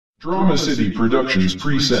Drama City Productions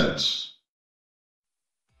presents.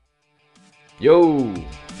 Yo,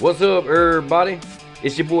 what's up, everybody?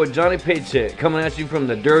 It's your boy Johnny Paycheck coming at you from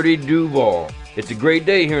the Dirty Duval. It's a great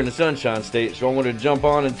day here in the Sunshine State, so I wanted to jump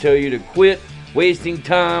on and tell you to quit wasting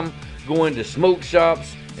time going to smoke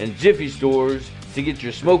shops and jiffy stores to get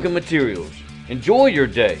your smoking materials. Enjoy your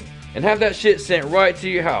day and have that shit sent right to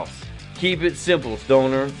your house. Keep it simple,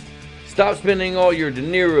 stoner. Stop spending all your De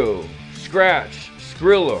Niro, Scratch,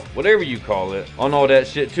 Skrilla, whatever you call it, on all that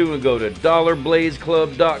shit too, and go to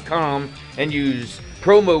dollarblazeclub.com and use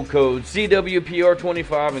promo code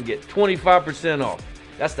CWPR25 and get 25% off.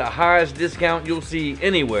 That's the highest discount you'll see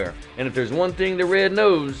anywhere. And if there's one thing the Red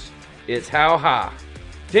knows, it's how high.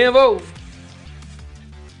 Timbo!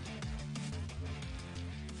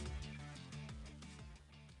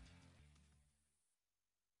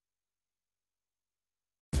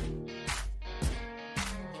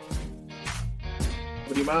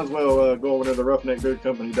 But you might as well go over to the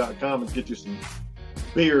roughneckbeardcompany.com and get you some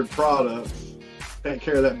beard products. Take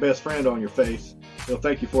care of that best friend on your face. He'll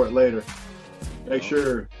thank you for it later. Make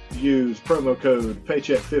sure you use promo code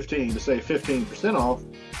Paycheck15 to save 15% off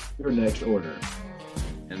your next order.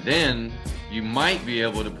 And then you might be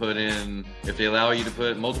able to put in, if they allow you to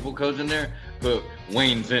put multiple codes in there, put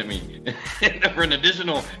Wayne sent me for an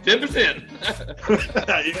additional 10%.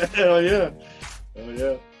 Yeah, hell yeah. Oh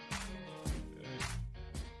yeah.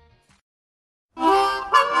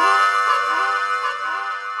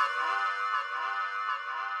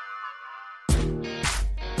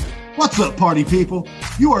 What's up, party people?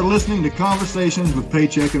 You are listening to Conversations with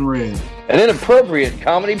Paycheck and Red. An inappropriate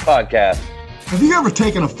comedy podcast. Have you ever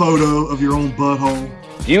taken a photo of your own butthole?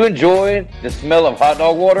 Do you enjoy the smell of hot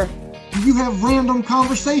dog water? Do you have random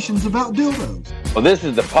conversations about dildos? Well, this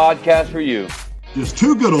is the podcast for you. Just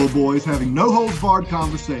two good old boys having no-holds-barred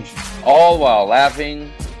conversations. All while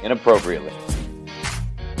laughing inappropriately.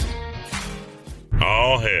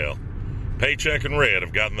 Oh, hell. Paycheck and Red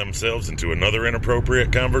have gotten themselves into another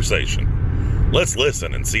inappropriate conversation. Let's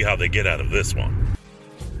listen and see how they get out of this one.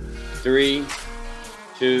 3,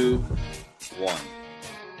 2, 1. Gonna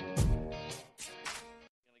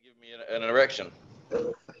give me an erection.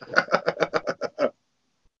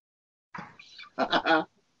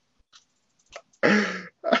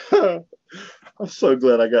 I'm so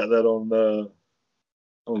glad I got that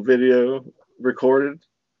on video recorded.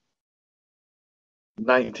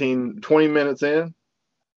 20 minutes in.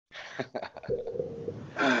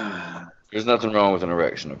 There's nothing wrong with an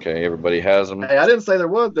erection, okay? Everybody has them. Hey, I didn't say there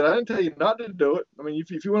was, I didn't tell you not to do it. I mean,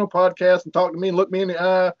 if you want to podcast and talk to me and look me in the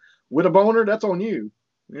eye with a boner, that's on you.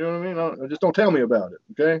 You know what I mean? Just don't tell me about it,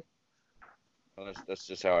 okay? Well, that's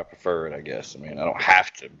just how I prefer it, I guess. I mean, I don't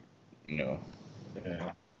have to, you know.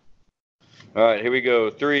 Yeah. All right, here we go.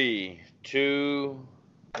 3, 2.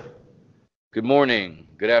 Good morning,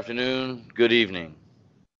 good afternoon, good evening.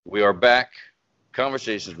 We are back.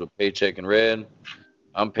 Conversations with Paycheck and Red.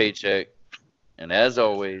 I'm Paycheck, and as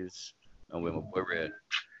always, I'm with my boy Red.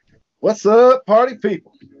 What's up, party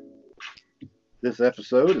people? This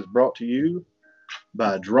episode is brought to you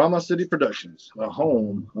by Drama City Productions, a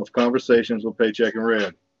home of Conversations with Paycheck and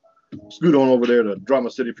Red. Scoot on over there to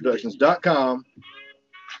dramacityproductions.com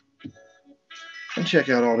and check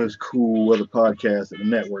out all those cool other podcasts that the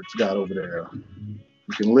network's got over there.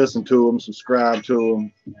 You can listen to them, subscribe to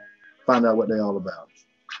them, find out what they're all about.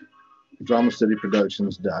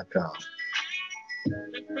 dramacityproductions.com.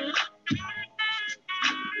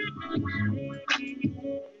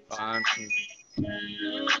 Fine.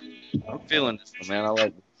 I'm feeling this one, man. I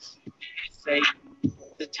like it. Say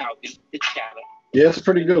the talking, the chatter. Yeah, it's a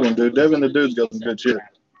pretty good one, dude. Devin the Dude's got some good shit. I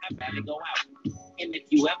better go out. And if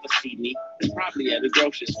you ever see me, it's probably at a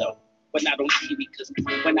grocery store. But not on TV, because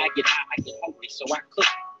when I get high, I get hungry, so I cook.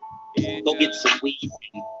 Go get some weed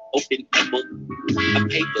and open a book of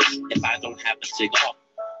papers if I don't have a cigar.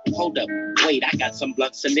 Hold up, wait, I got some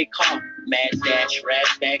blunts in the car. Mad Dash, rat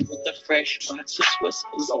bag with the fresh box of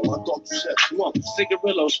whistles. Oh, I thought you said you want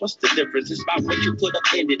cigarillos. What's the difference? It's about what you put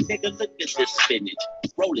up in it. Nigga, look at this spinach.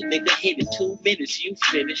 Roll it, nigga, hit it. 2 minutes, you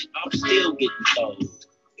finish. I'm still getting told.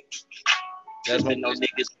 That's when those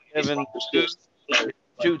niggas Kevin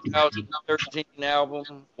 2013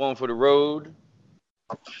 album, One for the Road.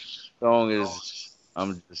 Song is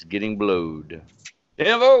I'm Just Getting Blowed.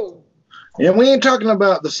 Devo! Yeah, we ain't talking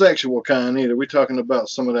about the sexual kind either. We're talking about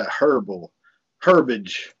some of that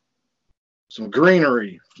herbage, some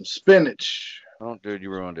greenery, some spinach. Oh, dude,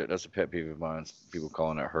 you ruined it. That's a pet peeve of mine. People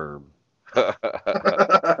calling it herb.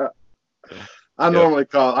 I normally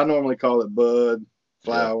call it bud,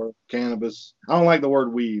 flower, cannabis. I don't like the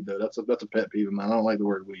word weed though. That's a pet peeve of mine. I don't like the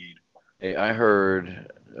word weed. Hey, I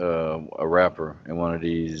heard rapper in one of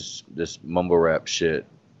this mumble rap shit.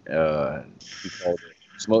 He called it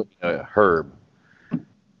smoking herb.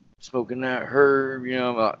 Smoking that herb, you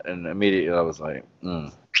know, and immediately I was like, yeah,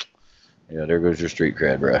 there goes your street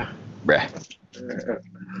cred, bruh.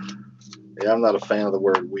 Yeah, I'm not a fan of the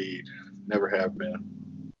word weed. Never have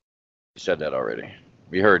been. You said that already.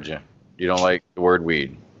 We heard you. You don't like the word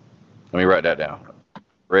weed. Let me write that down.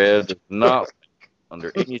 Red does not like,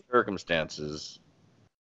 under any circumstances.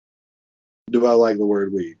 Do I like the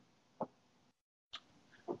word weed? How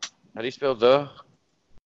do you spell the?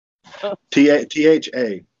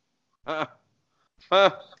 T-H-A.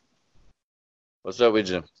 What's up with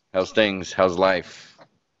you? How's things? How's life?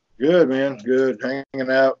 Good, man. Good.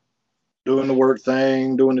 Hanging out, doing the work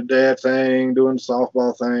thing, doing the dad thing, doing the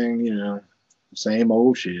softball thing, you know, same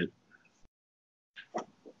old shit.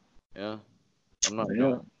 Yeah. I'm not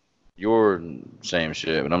doing your same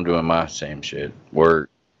shit, but I'm doing my same shit. Work,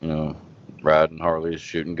 you know, riding Harleys,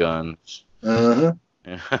 shooting guns. Uh-huh.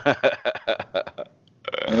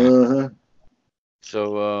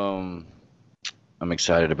 So, I'm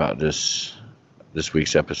excited about this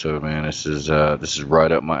week's episode, man. This is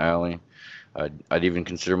right up my alley. I'd even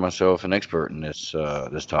consider myself an expert in this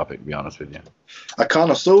topic, to be honest with you. A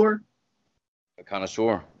connoisseur? A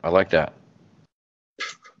connoisseur. I like that.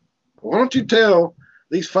 Why don't you tell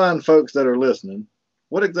these fine folks that are listening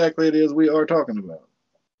what exactly it is we are talking about?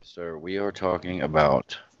 Sir, we are talking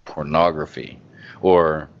about pornography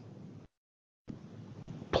or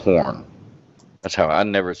porn. That's how I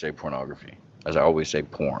never say pornography, as I always say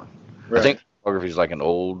porn. Right. I think pornography is like an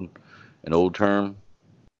old term.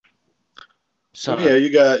 So yeah,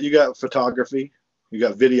 you got photography, you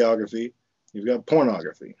got videography, you've got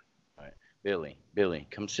pornography. All right. Billy,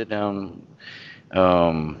 come sit down.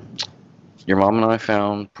 Your mom and I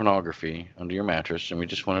found pornography under your mattress, and we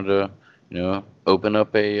just wanted to, you know, open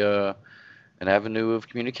up an avenue of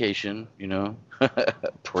communication, you know.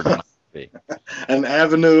 Pornography. An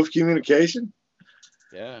avenue of communication?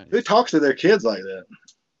 Yeah. Who talks to their kids like that?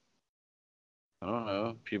 I don't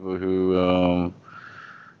know. People who,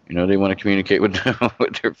 you know, they want to communicate with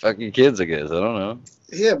their fucking kids, I guess. I don't know.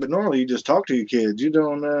 Yeah, but normally you just talk to your kids. You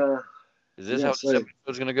don't. Is this how this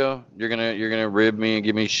episode's gonna go? You're gonna rib me and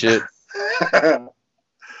give me shit. Yeah,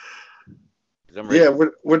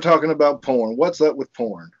 we're talking about porn. What's up with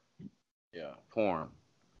porn? Yeah, porn.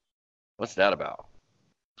 What's that about?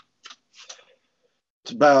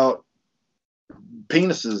 It's about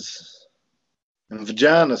penises and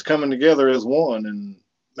vaginas coming together as one and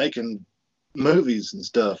making movies and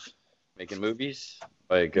stuff. Making movies?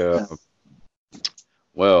 Like,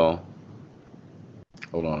 well,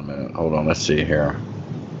 hold on a minute. Hold on. Let's see here.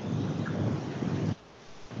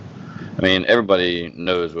 I mean, everybody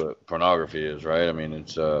knows what pornography is, right? I mean,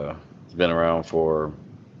 it's been around for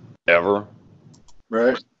ever.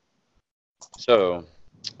 Right. So,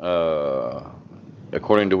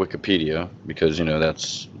 according to Wikipedia, because, you know,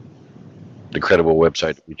 that's the credible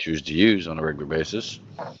website we choose to use on a regular basis,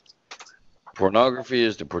 pornography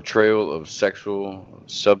is the portrayal of sexual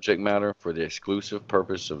subject matter for the exclusive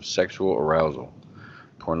purpose of sexual arousal.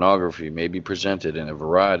 Pornography may be presented in a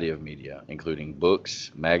variety of media, including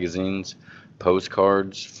books, magazines,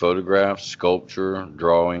 postcards, photographs, sculpture,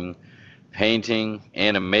 drawing, painting,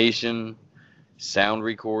 animation, sound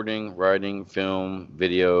recording, writing, film,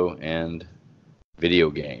 video, and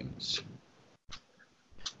video games.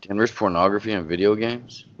 And there's pornography in video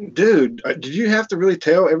games? Dude, did you have to really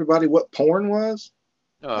tell everybody what porn was?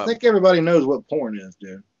 I think everybody knows what porn is,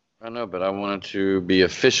 dude. I know, but I wanted to be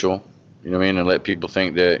official, you know what I mean, and let people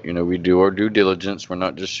think that, you know, we do our due diligence. We're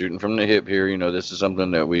not just shooting from the hip here. You know, this is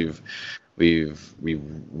something that we've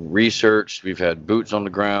researched. We've had boots on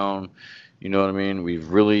the ground. You know what I mean? We've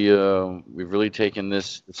really taken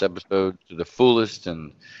this episode to the fullest,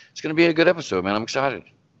 and it's gonna be a good episode, man. I'm excited.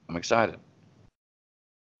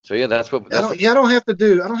 So yeah, that's what. I don't have to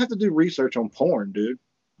do research on porn, dude.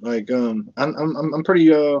 Like, I'm pretty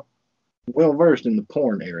well versed in the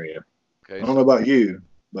porn area. Okay. I don't know about you,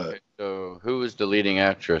 but. Okay, so who is the leading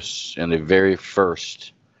actress in the very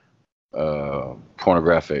first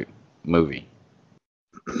pornographic movie?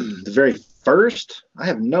 The very first? I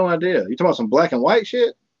have no idea. You talking about some black and white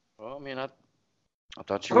shit? Well, I mean, I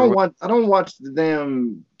thought you. I don't watch the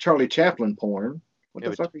damn Charlie Chaplin porn. What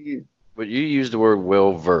the fuck are you? But you use the word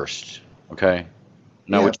well versed, okay?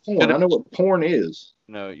 Now, porn. I know what porn is.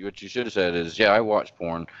 No, what you should have said is, yeah, I watch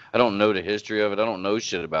porn. I don't know the history of it. I don't know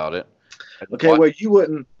shit about it. Okay, well, you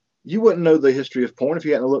wouldn't know the history of porn if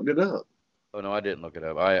you hadn't looked it up. Oh no, I didn't look it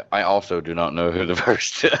up. I also do not know who the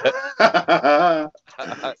first. I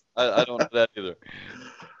don't know that either.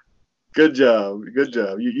 Good job.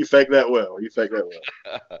 You fake that well.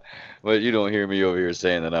 But you don't hear me over here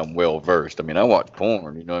saying that I'm well versed. I mean, I watch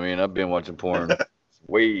porn. You know what I mean? I've been watching porn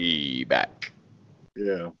way back.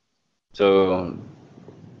 Yeah. So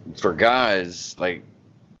for guys, like,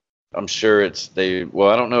 I'm sure well,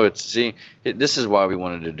 I don't know. This is why we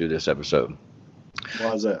wanted to do this episode.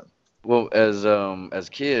 Why is that? Well, as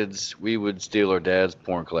kids, we would steal our dad's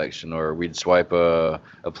porn collection, or we'd swipe a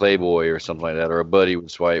Playboy or something like that, or a buddy would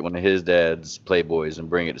swipe one of his dad's Playboys and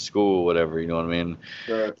bring it to school, whatever. You know what I mean?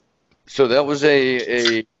 Right. So that was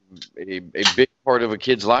a big part of a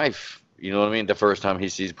kid's life. You know what I mean? The first time he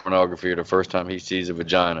sees pornography, or the first time he sees a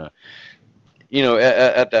vagina. You know,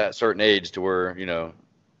 at that certain age, to where, you know,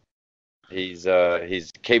 he's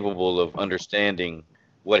capable of understanding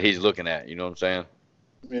what he's looking at. You know what I'm saying?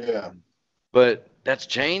 Yeah. But that's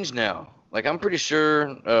changed now. Like, I'm pretty sure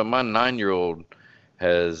my 9-year-old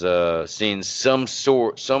has seen some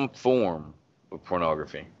form of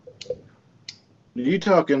pornography. Are you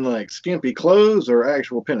talking like skimpy clothes or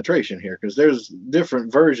actual penetration here? Because there's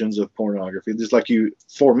different versions of pornography, just like you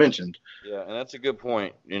aforementioned. Yeah, and that's a good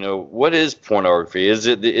point. You know, what is pornography? Does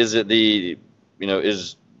there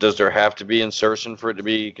have to be insertion for it to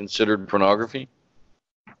be considered pornography?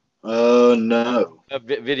 No.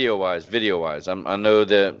 Video wise, I know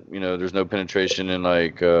that, you know, there's no penetration in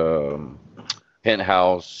like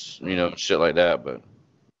Penthouse, you know, shit like that. But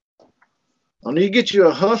when you get you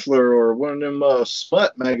a Hustler or one of them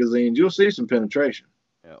smut magazines, you'll see some penetration.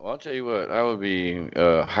 Yeah, well, I'll tell you what, I would be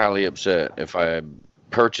highly upset if I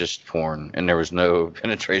purchased porn and there was no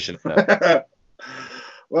penetration in that.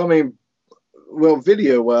 Well, I mean,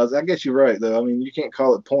 video wise, I guess you're right though. I mean, you can't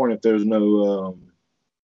call it porn if there's no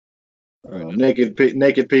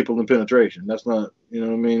naked people in penetration. That's not, you know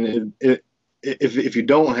what I mean? If you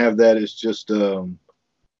don't have that, it's just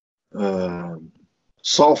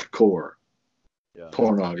softcore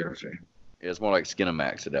pornography. Yeah, it's more like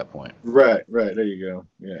Skinamax at that point. Right. There you go.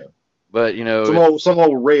 Yeah. But, you know, some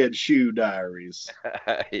old Red Shoe Diaries.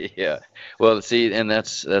 Yeah. Well, see, and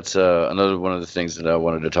that's another one of the things that I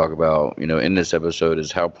wanted to talk about, you know, in this episode,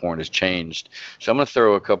 is how porn has changed. So I'm going to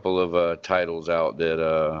throw a couple of titles out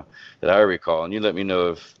that I recall, and you let me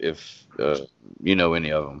know if you know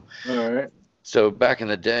any of them. All right. So back in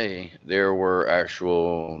the day, there were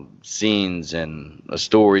actual scenes and a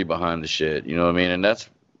story behind the shit. You know what I mean? And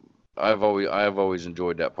I've always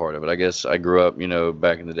enjoyed that part of it. I guess I grew up, you know,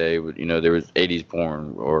 back in the day with, you know, there was 80s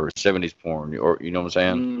porn or 70s porn, or, you know what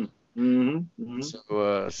I'm saying? Mm-hmm. Mm-hmm.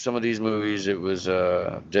 So some of these movies, it was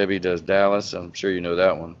Debbie Does Dallas. I'm sure you know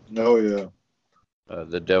that one. Oh yeah.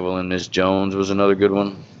 The Devil and Miss Jones was another good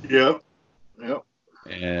one. Yep.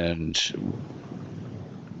 And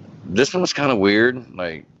this one was kind of weird,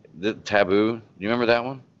 like the Taboo. Do you remember that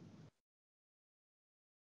one?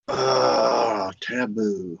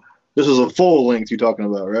 Taboo. This is a full length you're talking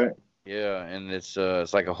about, right? Yeah, and it's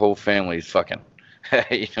like a whole family's fucking. You know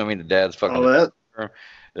what I mean? The dad's fucking. Oh, that.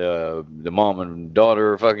 The mom and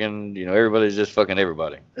daughter are fucking. You know, everybody's just fucking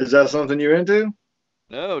everybody. Is that something you're into?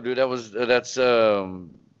 No, dude. That's.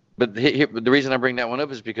 But the reason I bring that one up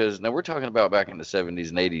is because now we're talking about back in the 70s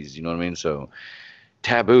and 80s. You know what I mean? So,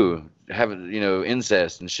 taboo, having, you know,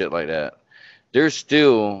 incest and shit like that. There's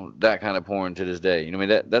still that kind of porn to this day. You know what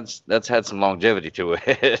I mean? That's had some longevity to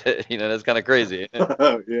it. You know, that's kind of crazy.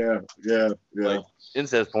 Yeah. Like,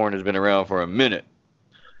 incest porn has been around for a minute.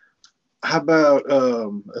 How about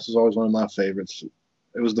this is always one of my favorites.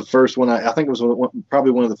 It was the first one I think it was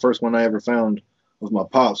probably one of the first one I ever found with my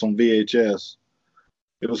pops on VHS.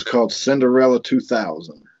 It was called Cinderella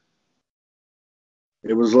 2000.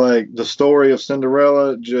 It was like the story of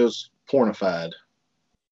Cinderella just pornified.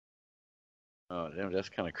 Oh, damn, that's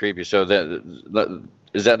kind of creepy. So that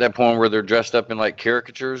is that porn where they're dressed up in like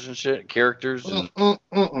caricatures and shit, characters and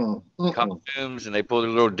costumes, and they pull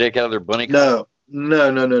their little dick out of their bunny? No.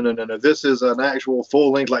 This is an actual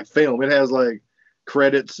full length like film. It has like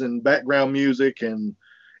credits and background music and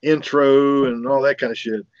intro and all that kind of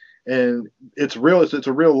shit. And it's real. It's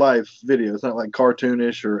a real life video. It's not like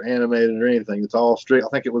cartoonish or animated or anything. It's all straight. I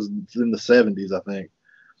think it was in the 70s. I think.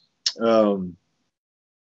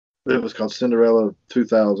 It was called Cinderella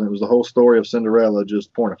 2000. It was the whole story of Cinderella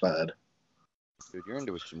just pornified. Dude, you're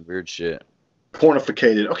into some weird shit.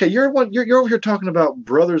 Pornificated. Okay, you're over here talking about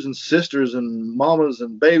brothers and sisters and mamas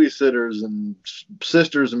and babysitters and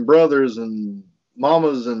sisters and brothers and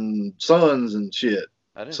mamas and sons and shit.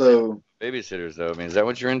 I didn't say babysitters though. I mean, is that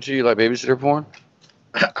what you're into? You like babysitter porn?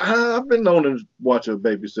 I've been known to watch a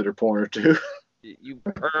babysitter porn or two. You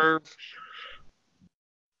perv.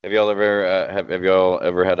 Have y'all ever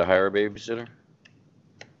had to hire a babysitter?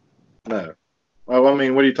 No. Well, I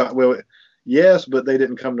mean, what are you talking? Well, yes, but they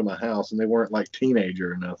didn't come to my house, and they weren't like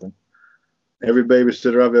teenager or nothing. Every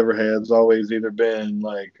babysitter I've ever had has always either been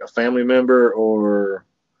like a family member or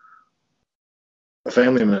a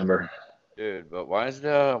family member. Dude, but why does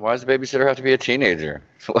the babysitter have to be a teenager?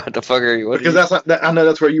 What the fuck are you? Because that's not. I know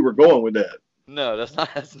that's where you were going with that. No, that's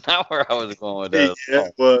not where I was going with that. Yeah,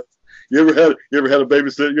 but you ever had a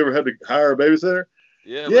babysitter? You ever had to hire a babysitter?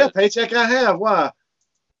 Yeah, Paycheck. I have. Why?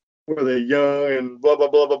 Were they young and blah blah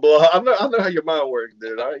blah blah blah? I know how your mind works,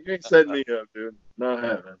 dude. You ain't setting me up, dude. Not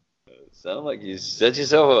happening. Sound like you set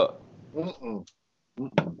yourself up. Mm-mm.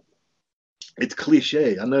 Mm-mm. It's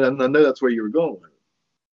cliche. I know that's where you were going with it.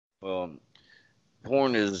 Well,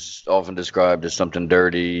 porn is often described as something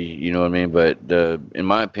dirty, you know what I mean? But in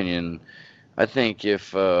my opinion, I think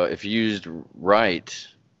if used right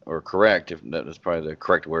or correct, if that's probably the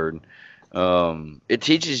correct word, it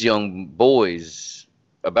teaches young boys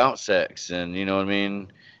about sex, and you know what I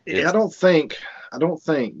mean. I don't think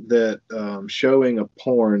that showing a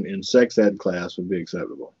porn in sex ed class would be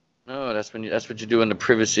acceptable. No, that's what you do in the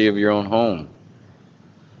privacy of your own home.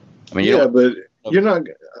 I mean, yeah, but you're not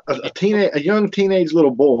a young teenage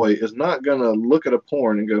little boy is not gonna look at a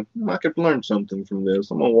porn and go, I could learn something from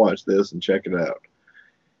this. I'm gonna watch this and check it out.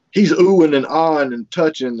 He's oohing and ahhing and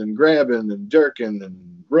touching and grabbing and jerking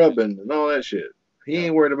and rubbing and all that shit. He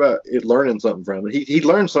ain't worried about it learning something from it. He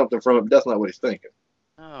learned something from it, but that's not what he's thinking.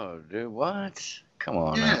 Oh, dude, what? Come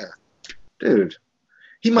on. Yeah, now. Dude.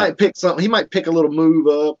 He might pick something. He might pick a little move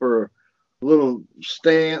up or a little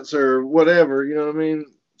stance or whatever, you know what I mean,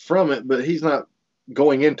 from it, but he's not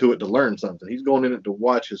going into it to learn something. He's going in it to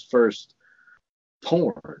watch his first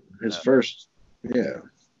porn. Yeah.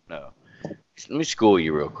 No. Let me school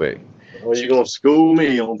you real quick. Oh, you're going to school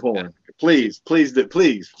me on porn. Please,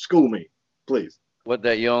 school me. Please. What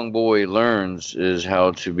that young boy learns is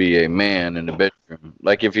how to be a man in the bedroom.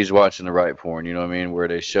 Like if he's watching the right porn, you know what I mean, where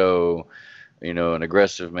they show, you know, an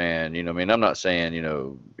aggressive man, you know what I mean? I'm not saying, you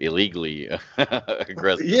know, illegally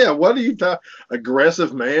aggressive. Yeah, what are you talking?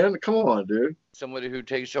 Aggressive man? Come on, dude. Somebody who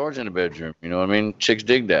takes charge in the bedroom, you know what I mean? Chicks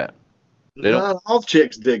dig that. Not all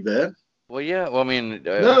chicks dig that. Well, yeah, well, I mean...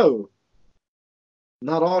 no.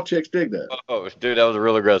 Not all chicks dig that. Oh, dude, that was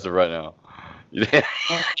real aggressive right now.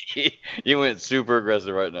 You went super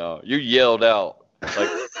aggressive right now. You yelled out like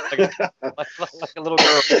a little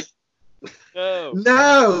girl.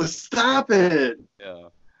 No, stop it. Yeah.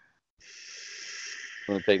 You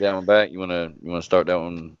want to take that one back? You want to start that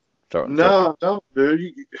one? No, don't,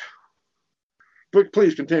 dude.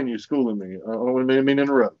 Please continue schooling me. I don't mean to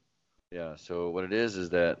interrupt. Yeah. So what it is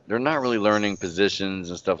that they're not really learning positions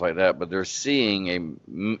and stuff like that, but they're seeing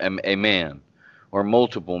a man or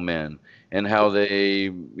multiple men. And how they,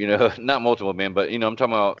 you know, not multiple men, but, you know, I'm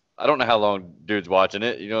talking about, I don't know how long dude's watching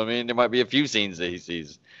it. You know what I mean? There might be a few scenes that he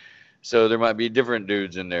sees. So there might be different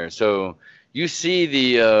dudes in there. So you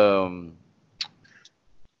see how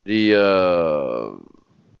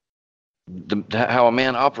a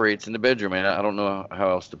man operates in the bedroom, man. I don't know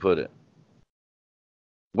how else to put it.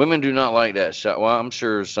 Women do not like that shot. Well, I'm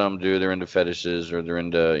sure some do. They're into fetishes or they're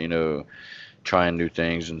into, you know, trying new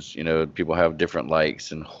things, and you know, people have different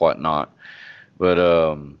likes and whatnot. But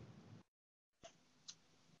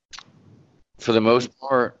for the most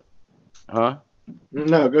part, huh?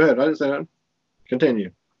 No, go ahead. I didn't say that.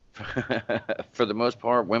 Continue. For the most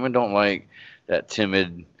part, women don't like that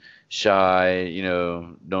timid, shy, you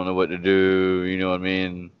know, don't know what to do. You know what I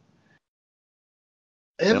mean?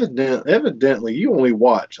 Evidently, you only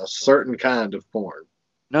watch a certain kind of porn.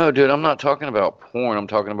 No, dude, I'm not talking about porn. I'm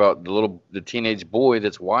talking about the teenage boy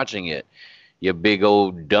that's watching it. You big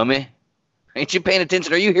old dummy. Ain't you paying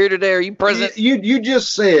attention? Are you here today? Are you present? You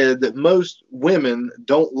just said that most women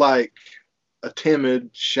don't like a timid,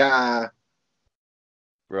 shy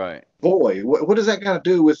right boy. What does that got to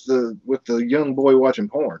do with the young boy watching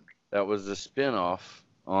porn? That was a spinoff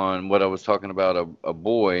on what I was talking about, a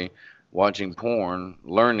boy watching porn,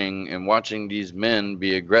 learning and watching these men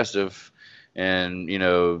be aggressive and, you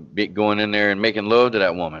know, going in there and making love to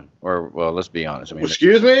that woman. Or, well, let's be honest. I mean,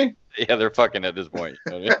 excuse me? Yeah, they're fucking at this point.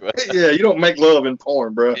 Yeah, you don't make love in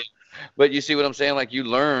porn, bro. But you see what I'm saying? Like, you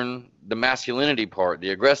learn the masculinity part, the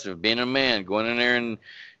aggressive, being a man, going in there and,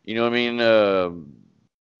 you know what I mean?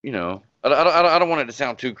 You know, I don't want it to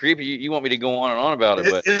sound too creepy. You want me to go on and on about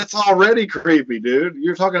it, but it's already creepy, dude.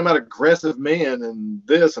 You're talking about aggressive men and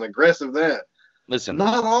this and aggressive that. Listen,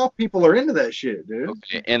 not all people are into that shit, dude.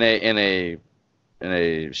 Okay. In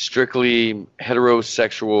a strictly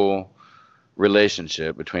heterosexual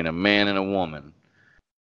relationship between a man and a woman,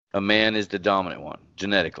 a man is the dominant one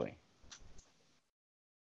genetically.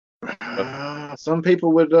 Some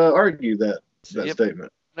people would argue that. that Yep.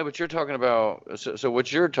 statement. No, but you're talking about. So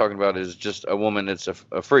what you're talking about is just a woman that's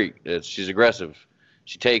a freak. She's aggressive.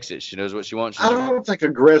 She takes it. She knows what she wants. I don't think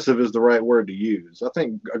aggressive is the right word to use. I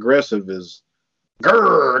think aggressive is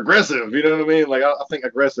aggressive. You know what I mean? Like I think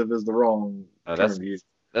aggressive is the wrong term to use.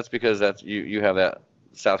 That's because you have that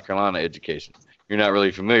South Carolina education. You're not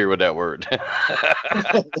really familiar with that word.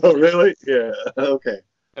 Oh, really? Yeah. Okay.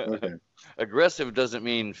 Aggressive doesn't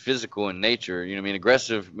mean physical in nature. You know what I mean?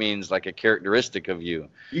 Aggressive means like a characteristic of you.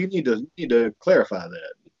 You need to clarify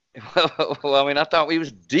that. Well, I mean, I thought we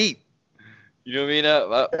was deep. You know what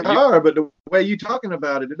I mean? You are, but the way you're talking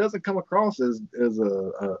about it, it doesn't come across as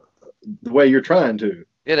the way you're trying to.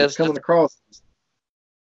 Yeah, it's coming across.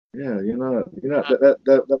 Yeah, you're not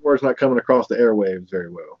that word's not coming across the airwaves very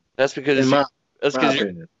well. That's because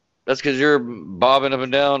that's because you're bobbing up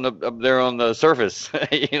and down up there on the surface.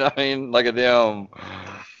 You know what I mean? Like a damn.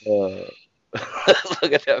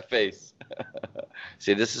 Look at that face.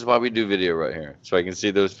 See, this is why we do video right here, so I can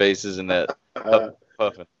see those faces and that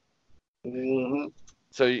puffing. Mm-hmm.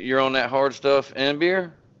 So you're on that hard stuff and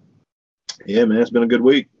beer? Yeah, man, it's been a good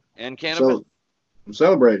week. And cannabis? So, I'm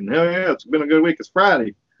celebrating. Hell yeah, it's been a good week. It's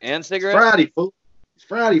Friday. And cigarettes? It's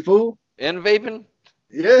Friday, fool. And vaping?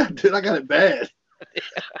 Yeah, dude, I got it bad.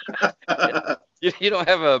 You don't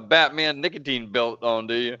have a Batman nicotine belt on,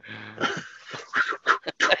 do you?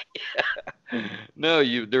 No,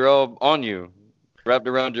 they're all on you, wrapped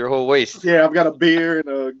around your whole waist. Yeah, I've got a beer and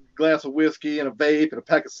a glass of whiskey and a vape and a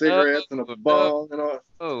pack of cigarettes and a bong and all.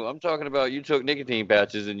 Oh, I'm talking about you took nicotine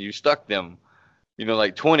patches and you stuck them,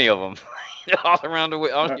 like 20 of them, all around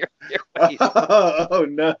on your waist. Oh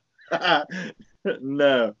no,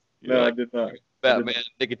 no, I did not. Batman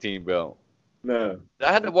nicotine belt. No.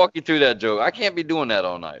 I had to walk you through that joke. I can't be doing that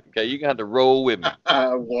all night. Okay, you got to roll with me.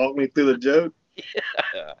 Walk me through the joke.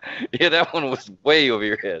 Yeah, that one was way over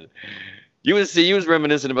your head. You was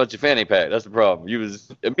reminiscing about your fanny pack. That's the problem.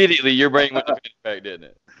 Your brain went to fanny pack, didn't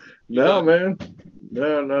it? No, man.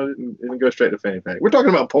 No, it didn't go straight to fanny pack. We're talking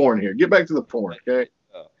about porn here. Get back to the porn, okay?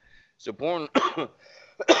 So porn.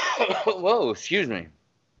 Whoa, excuse me.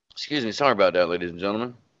 Sorry about that, ladies and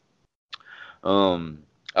gentlemen.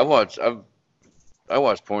 I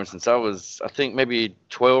watched porn since I was, I think, maybe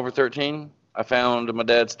 12 or 13. I found my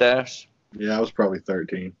dad's stash. Yeah, I was probably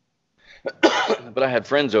 13. But I had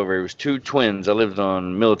friends over. It was two twins. I lived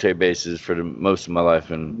on military bases for most of my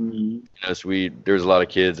life, and so there was a lot of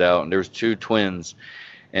kids out, and there was two twins.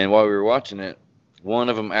 And while we were watching it, one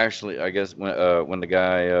of them actually, I guess, when the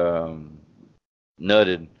guy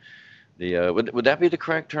nutted, would that be the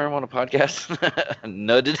correct term on a podcast?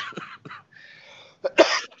 Nutted.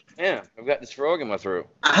 Yeah, I've got this frog in my throat.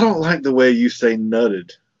 I don't like the way you say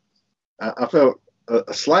nutted. I felt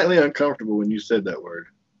slightly uncomfortable when you said that word.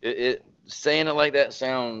 Saying it like that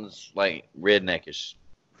sounds like redneckish.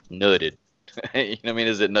 Nutted. You know what I mean?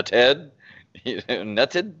 Is it nutted?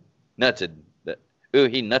 Nutted? Nutted. Ooh,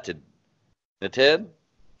 he nutted. Nutted?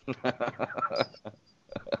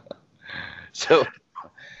 So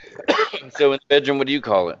in the bedroom, what do you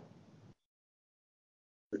call it?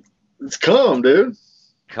 It's cum, dude.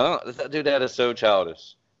 Cum? Dude, that is so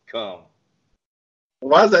childish. Cum.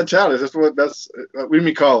 Why is that childish? What do you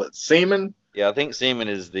mean call it? Semen? Yeah, I think semen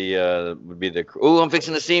is would be the. Oh, I'm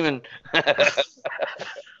fixing the semen.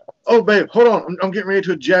 Oh, babe, hold on. I'm getting ready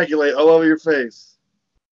to ejaculate all over your face.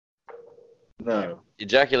 No.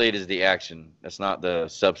 Ejaculate is the action. That's not the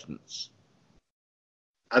substance.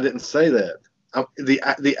 I didn't say that.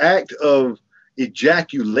 The act of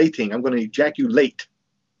ejaculating. I'm going to ejaculate.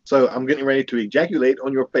 So I'm getting ready to ejaculate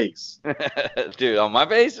on your face. Dude, on my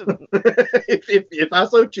face? if I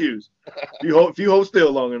so choose. If you hold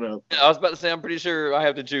still long enough. I was about to say, I'm pretty sure I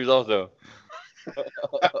have to choose also.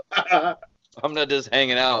 I'm not just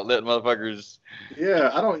hanging out letting motherfuckers. Yeah,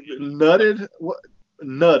 I don't. Nutted? What?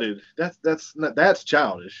 Nutted. That's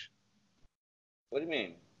childish. What do you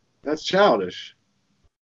mean? That's childish.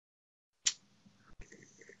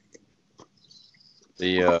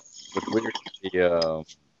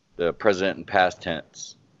 The present and past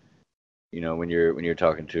tense. When you're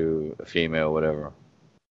talking to a female, whatever.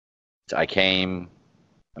 I came.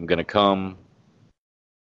 I'm gonna come.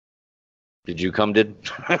 Did you come? Did?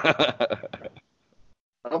 I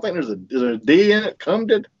don't think is there a D in it. Come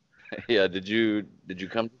did. Yeah. Did you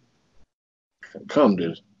come? Come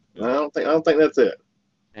did. I don't think that's it.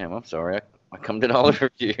 Damn, I'm sorry. I come did all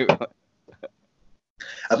over you.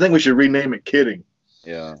 I think we should rename it Kidding.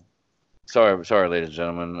 Yeah. Sorry, ladies and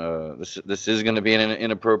gentlemen. This is going to be an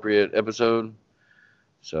inappropriate episode,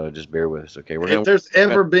 so just bear with us, okay? If there's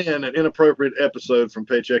ever been an inappropriate episode from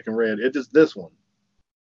Paycheck and Red, it is this one.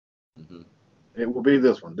 Mm-hmm. It will be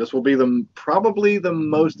this one. This will be probably the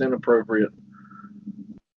most inappropriate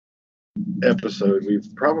episode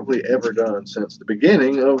we've probably ever done since the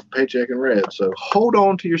beginning of Paycheck and Red. So hold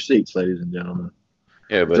on to your seats, ladies and gentlemen.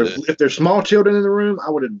 Yeah, but if there's small children in the room, I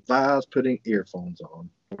would advise putting earphones on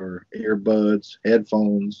or earbuds,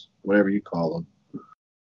 headphones, whatever you call them.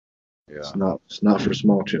 Yeah. It's not for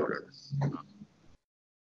small children.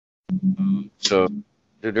 So,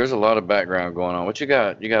 dude, there's a lot of background going on. What you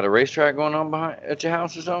got? You got a racetrack going on at your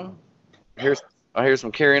house or something? I hear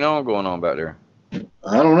some carrying on going on back there.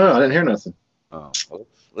 I don't know. I didn't hear nothing. Oh, well,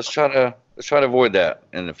 let's try to avoid that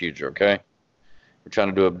in the future, okay? We're trying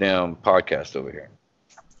to do a damn podcast over here.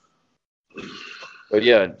 But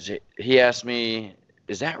yeah, he asked me,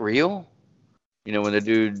 "Is that real?" You know, when the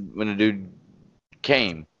dude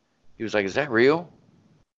came, he was like, "Is that real?"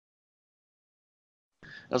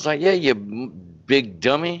 I was like, "Yeah, you big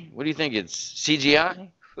dummy. What do you think? It's CGI?"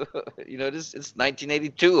 You know, it's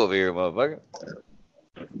 1982 over here, motherfucker.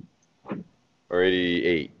 Or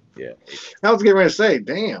 88. Yeah. 88. I was getting ready to say,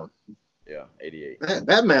 damn. Yeah, 88.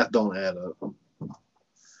 That math don't add up.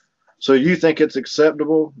 So you think it's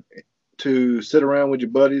acceptable to sit around with your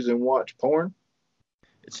buddies and watch porn?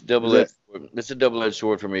 It's a double-edged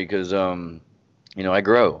sword for me because, you know, I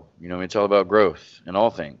grow. You know what I mean? It's all about growth in all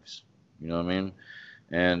things. You know what I mean?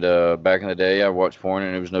 And back in the day, I watched porn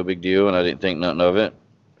and it was no big deal and I didn't think nothing of it.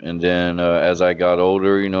 And then as I got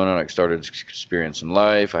older, you know, and I started experiencing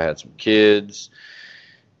life, I had some kids.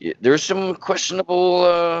 There's some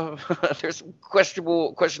questionable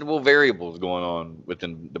variables going on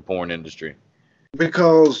within the porn industry.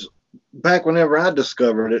 Because back whenever I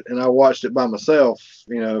discovered it and I watched it by myself,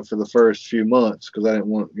 you know, for the first few months, because I didn't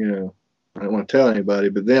want to tell anybody.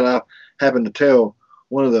 But then I happened to tell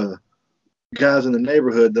one of the guys in the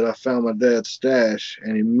neighborhood that I found my dad's stash,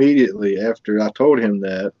 and immediately after I told him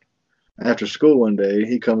that, after school one day,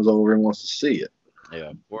 he comes over and wants to see it. Yeah,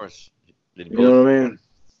 of course. You know what I mean?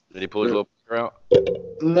 Did he pull his little finger out?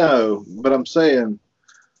 No, but I'm saying,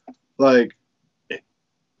 like,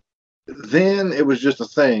 then it was just a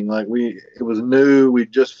thing. Like, it was new. We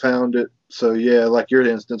just found it. So, yeah, like your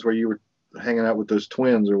instance where you were hanging out with those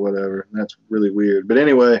twins or whatever. That's really weird. But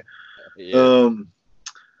anyway, yeah.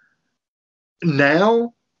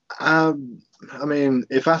 Now, I mean,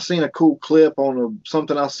 if I seen a cool clip on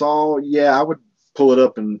something I saw, yeah, I would pull it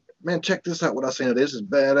up and, man, check this out. What I seen. This is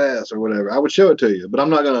badass or whatever. I would show it to you, but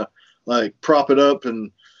I'm not gonna like prop it up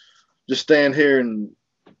and just stand here and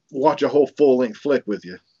watch a whole full length flick with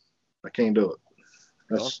you. I can't do it.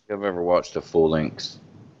 I don't think I've ever watched a full length.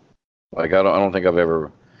 Like I don't think I've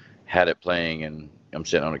ever had it playing and I'm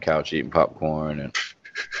sitting on the couch eating popcorn and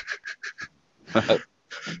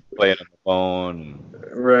playing on the phone.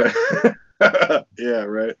 Right. Yeah,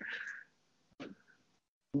 right.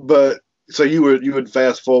 But so you would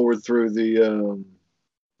fast forward through the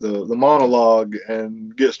monologue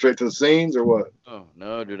and get straight to the scenes, or what? Oh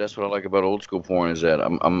no, dude, that's what I like about old school porn is that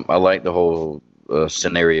I like the whole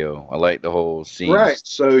scenario. I like the whole scene. Right.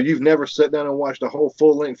 So you've never sat down and watched a whole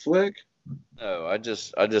full length flick? No, I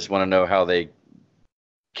just want to know how they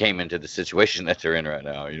came into the situation that they're in right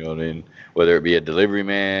now. You know what I mean? Whether it be a delivery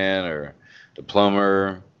man or the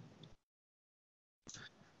plumber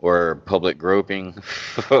or public groping.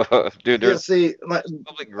 Dude, there's like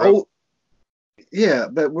public groping. Yeah,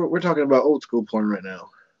 but we're talking about old school porn right now.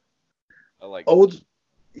 I like old.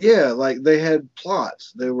 Yeah, like they had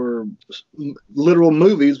plots. They were literal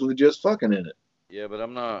movies with just fucking in it. Yeah, but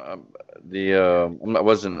I'm not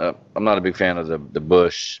a big fan of the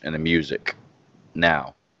Bush and the music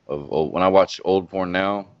now. When I watch old porn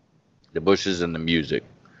now, the bushes and the music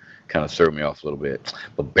kind of throw me off a little bit.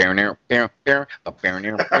 But dude,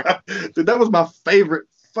 that was my favorite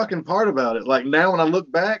fucking part about it. Like now when I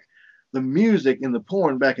look back, the music in the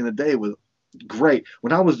porn back in the day was great.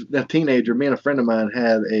 When I was a teenager, me and a friend of mine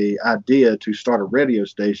had a idea to start a radio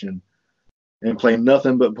station and play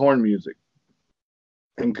nothing but porn music.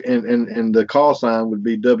 And the call sign would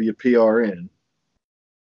be WPRN.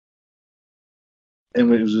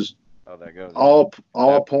 And it was just all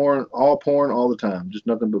porn all the time, just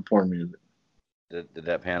nothing but porn music. Did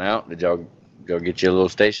that pan out? Did y'all go get you a little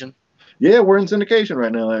station? Yeah, we're in syndication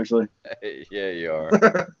right now, actually. Yeah, you are.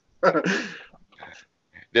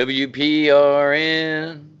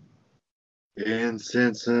 WPRN in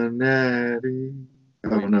Cincinnati.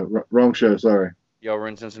 Oh no, wrong show. Sorry. Y'all were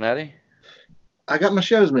in Cincinnati? I got my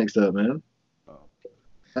shows mixed up, man. Oh.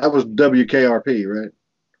 That was WKRP, right?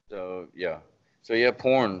 So yeah,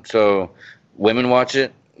 porn. So women watch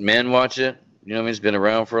it, men watch it. You know what I mean? It's been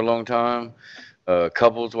around for a long time.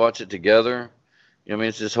 Couples watch it together. You know what I mean?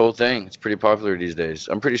 It's this whole thing. It's pretty popular these days.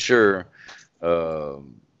 I'm pretty sure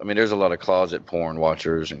I mean, there's a lot of closet porn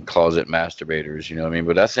watchers and closet masturbators, you know what I mean?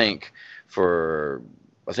 But I think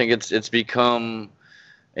it's become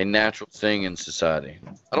a natural thing in society.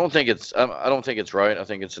 I don't think it's right. I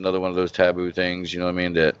think it's another one of those taboo things, you know what I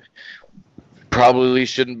mean, that probably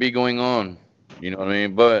shouldn't be going on, you know what I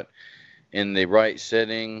mean? But in the right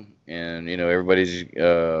setting, and you know, everybody's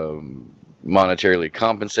monetarily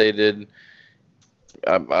compensated,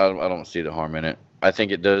 I don't see the harm in it. I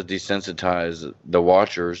think it does desensitize the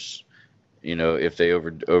watchers, you know, if they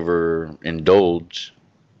overindulge.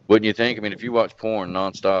 Wouldn't you think? I mean, if you watch porn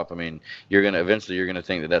nonstop, I mean, you're gonna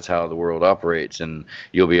think that that's how the world operates, and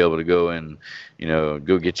you'll be able to go and, you know,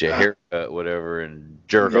 go get your haircut, whatever, and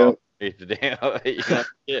jerk off. You know,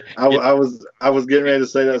 I was getting ready to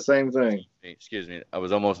say that same thing. Excuse me, I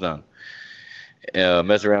was almost done.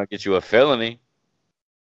 Mess around, get you a felony.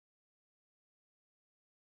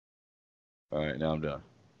 All right, now I'm done.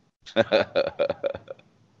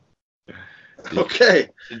 Okay.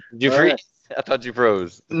 Did you freeze? Right. I thought you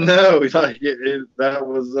froze. No, that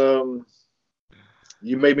was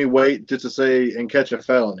you made me wait just to say and catch a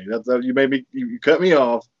felony. You cut me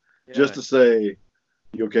off just to say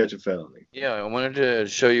you'll catch a felony. Yeah, I wanted to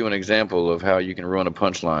show you an example of how you can ruin a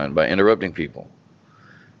punchline by interrupting people.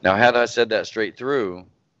 Now, had I said that straight through,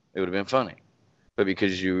 it would have been funny. But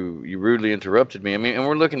because you rudely interrupted me, I mean, and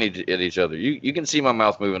we're looking at each other. You can see my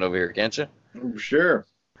mouth moving over here, can't you? Sure.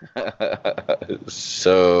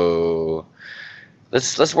 So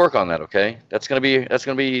let's work on that, okay? That's gonna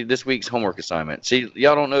be this week's homework assignment. See,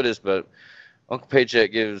 y'all don't know this, but Uncle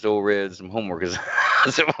Paycheck gives old Red some homework.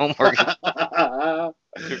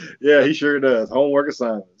 Yeah, he sure does. Homework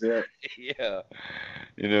assignments. Yeah. Yeah.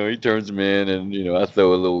 You know, he turns them in, and you know, I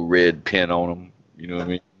throw a little red pen on them. You know what I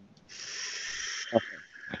mean?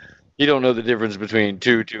 You don't know the difference between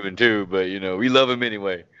 2, 2, and 2, but you know, we love him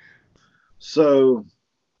anyway. So,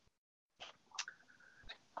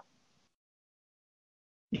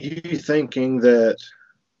 you thinking that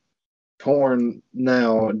porn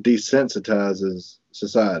now desensitizes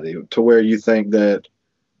society to where you think that,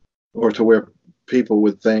 or to where people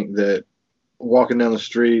would think that walking down the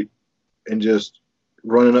street and just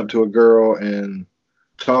running up to a girl and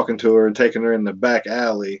talking to her and taking her in the back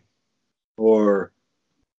alley, or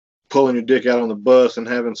pulling your dick out on the bus and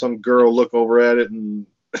having some girl look over at it and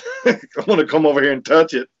I want to come over here and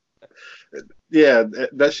touch it. Yeah,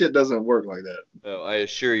 that shit doesn't work like that. No, I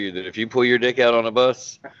assure you that if you pull your dick out on a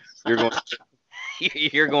bus, you're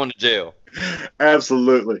going to jail.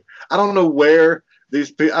 Absolutely. I don't know where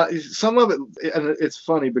these people. Some of it, and it's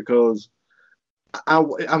funny because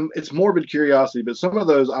it's morbid curiosity, but some of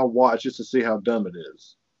those I watch just to see how dumb it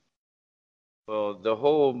is. Well, the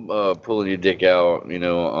whole pulling your dick out, you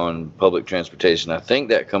know, on public transportation, I think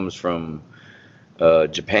that comes from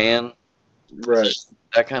Japan. Right.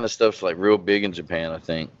 That kind of stuff's like real big in Japan, I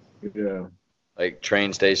think. Yeah. Like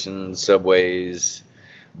train stations, subways,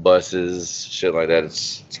 buses, shit like that.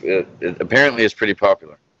 Apparently it's pretty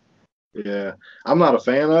popular. Yeah. I'm not a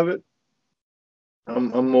fan of it.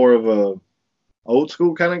 I'm more of a old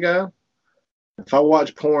school kind of guy. If I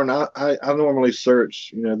watch porn, I normally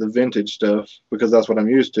search, you know, the vintage stuff because that's what I'm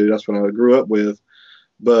used to. That's what I grew up with.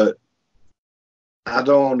 But I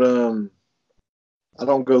don't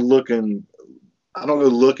go looking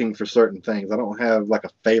for certain things. I don't have like a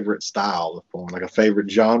favorite style of porn, like a favorite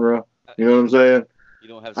genre. You know what I'm saying? You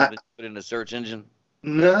don't have something to put in the search engine?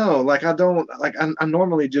 No, like I don't. Like I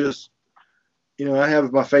normally just, you know, I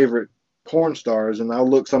have my favorite porn stars and I'll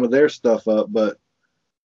look some of their stuff up, but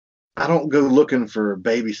I don't go looking for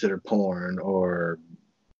babysitter porn or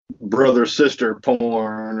brother sister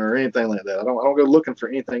porn or anything like that. I don't go looking for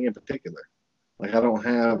anything in particular. Like I don't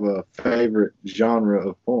have a favorite genre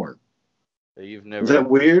of porn. You've never. Is that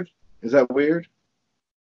weird? Is that weird?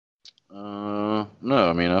 No,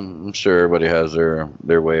 I mean I'm sure everybody has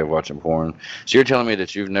their way of watching porn. So you're telling me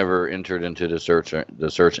that you've never entered into the search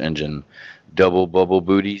engine double bubble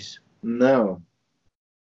booties? No.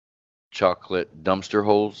 Chocolate dumpster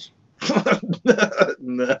holes?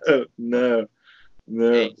 No.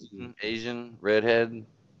 Asian redhead?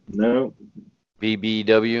 No.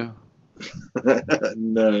 BBW?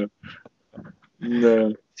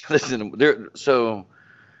 No. Listen, so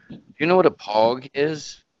you know what a pog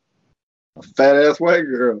is? A fat ass white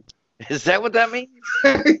girl. Is that what that means?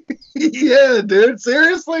 Yeah, dude.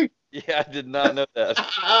 Seriously? Yeah, I did not know that.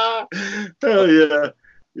 Hell yeah.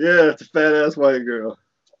 Yeah, it's a fat ass white girl.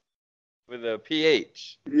 With a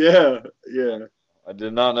PH. Yeah. I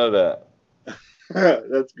did not know that.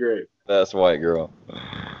 That's great. That's white girl.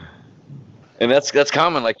 And that's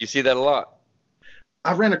common. Like you see that a lot.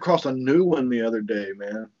 I ran across a new one the other day,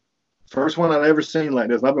 man. First one I've ever seen like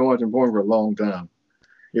this. I've been watching porn for a long time.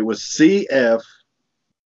 It was CFNM.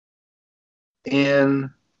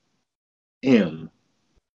 NM.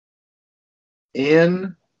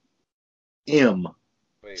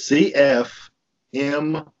 Wait.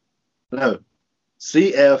 CFM. No.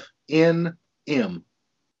 CFNM.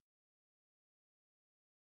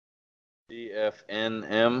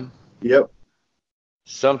 CFNM. Yep.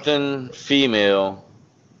 Something female.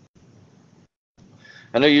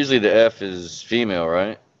 I know usually the F is female,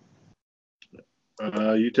 right?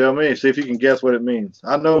 You tell me. See if you can guess what it means.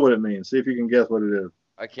 I know what it means. See if you can guess what it is.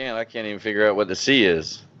 I can't even figure out what the C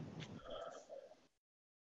is.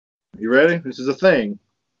 You ready? This is a thing.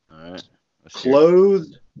 All right. Let's hear it.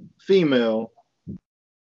 Clothed female,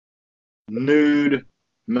 nude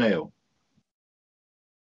male.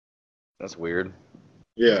 That's weird.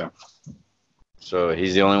 Yeah. So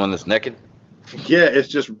he's the only one that's naked? Yeah, it's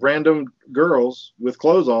just random girls with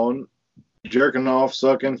clothes on, jerking off,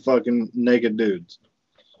 sucking, fucking naked dudes.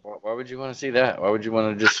 Why would you want to see that? Why would you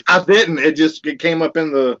want to just... I didn't. It came up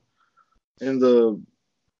in the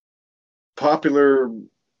popular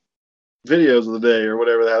videos of the day or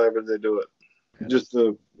whatever, however they do it. Just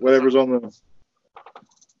the whatever's on the...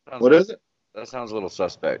 What is it? That sounds a little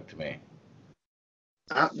suspect to me.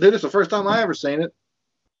 Dude, it's the first time I ever seen it.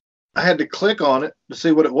 I had to click on it to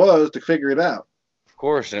see what it was to figure it out. Of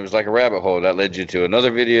course, and it was like a rabbit hole. That led you to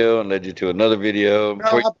another video and led you to another video.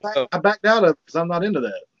 No, I backed out of it because I'm not into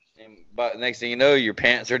that. But next thing you know, your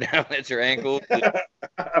pants are down at your ankles.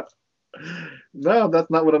 No, that's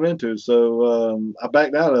not what I'm into. So I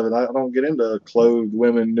backed out of it. I don't get into clothed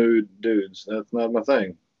women, nude dudes. That's not my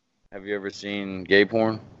thing. Have you ever seen gay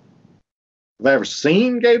porn? Have I ever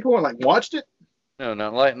seen gay porn? Like watched it? No,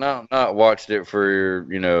 not watched it for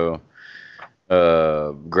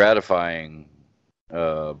gratifying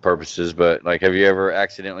purposes, but like, have you ever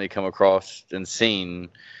accidentally come across and seen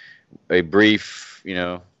a brief,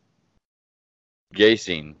 gay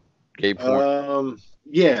scene, gay porn?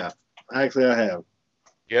 Yeah, actually I have.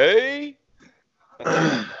 Gay?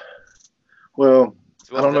 Well,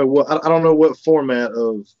 I don't know what format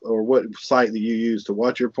of or what site that you use to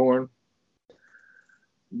watch your porn.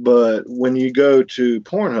 But when you go to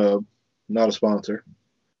Pornhub, not a sponsor,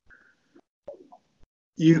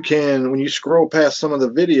 you can, when you scroll past some of the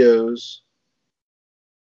videos,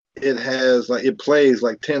 it plays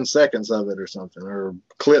like 10 seconds of it or something, or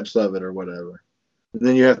clips of it or whatever. And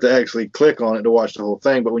then you have to actually click on it to watch the whole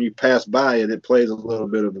thing. But when you pass by it, it plays a little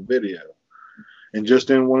bit of the video. And just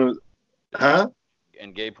in one of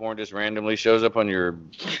And gay porn just randomly shows up on your...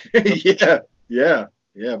 Yeah,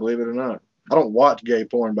 believe it or not. I don't watch gay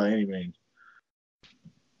porn by any means.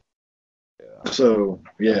 Yeah. So,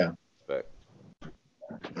 yeah. Respect.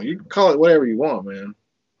 You can call it whatever you want, man.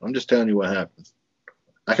 I'm just telling you what happened.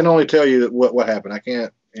 I can only tell you what happened. I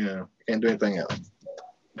can't do anything else.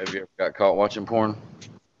 Have you ever got caught watching porn?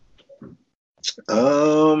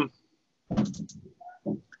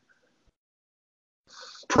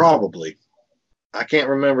 Probably. I can't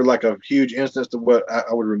remember like a huge instance to what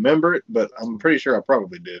I would remember it, but I'm pretty sure I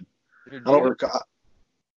probably did. Dude, I don't recall.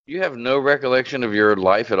 You have no recollection of your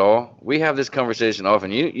life at all? We have this conversation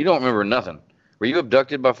often. You don't remember nothing. Were you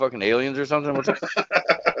abducted by fucking aliens or something? What's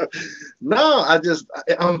No,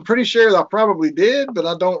 I'm pretty sure I probably did, but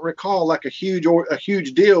I don't recall like a huge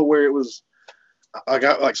deal where it was. I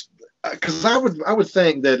got like, because I would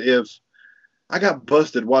think that if I got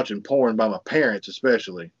busted watching porn by my parents,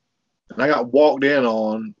 especially, and I got walked in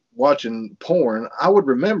on watching porn, I would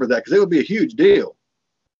remember that because it would be a huge deal.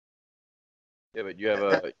 Yeah, but you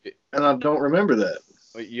have and I don't remember that.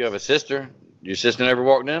 You have a sister? Your sister never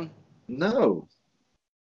walked in? No.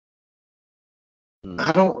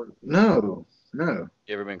 I don't know. No.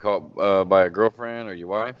 You ever been caught by a girlfriend or your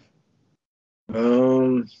wife?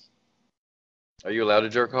 Are you allowed to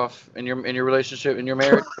jerk off in your relationship, in your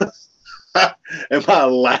marriage? Am I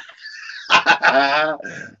allowed?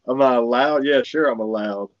 Am I allowed? Yeah, sure, I'm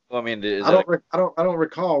allowed. Well, I mean, I don't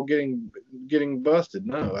recall getting busted.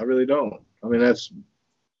 No, I really don't. I mean, it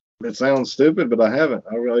sounds stupid, but I haven't.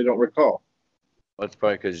 I really don't recall. That's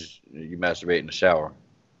probably because you masturbate in the shower.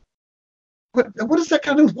 What does that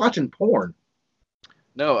got to do with watching porn?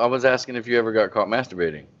 No, I was asking if you ever got caught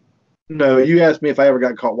masturbating. No, you asked me if I ever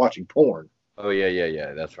got caught watching porn. Oh,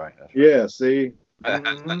 yeah. That's right. Yeah, see?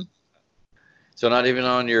 Mm-hmm. So not even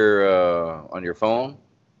on your phone?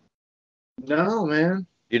 No, man.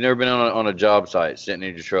 You've never been on a job site sitting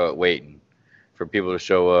in your truck waiting for people to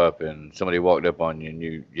show up and somebody walked up on you and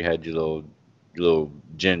you had your little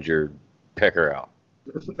ginger pecker out?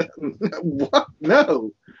 What?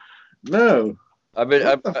 No.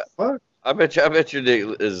 I bet your dick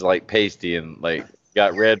is like pasty and like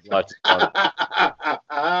got red blotches on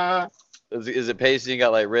it. Is it pasty and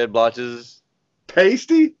got like red blotches?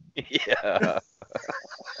 Pasty? Yeah.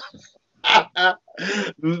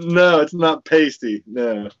 No, it's not pasty.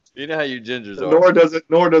 No. You know how you gingers are.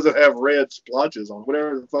 Nor does it have red splotches on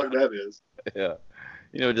whatever the fuck that is. Yeah.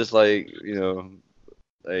 You know, just like, you know,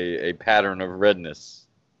 a pattern of redness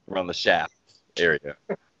around the shaft area.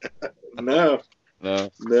 No. No.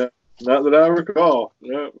 Not that I recall.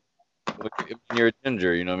 No. You're a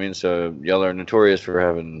ginger, you know what I mean? So y'all are notorious for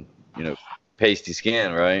having, you know, pasty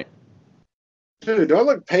skin, right? Dude, do I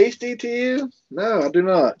look pasty to you? No, I do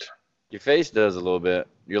not. Your face does a little bit.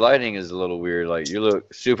 Your lighting is a little weird. Like you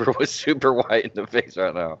look super white in the face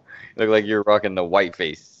right now. You look like you're rocking the white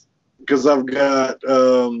face. Because I've got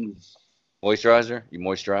Moisturizer? You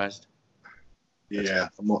moisturized? Yeah,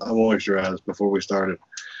 I moisturized before we started.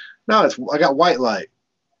 No, I got white light,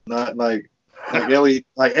 not like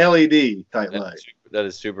LED type light. That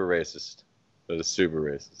is super racist. That is super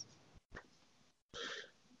racist.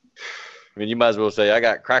 I mean, you might as well say I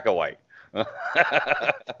got cracker white.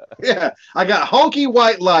 Yeah, I got honky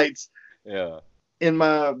white lights. Yeah. In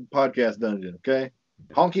my podcast dungeon, okay?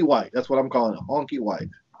 Honky white. That's what I'm calling it. Honky white.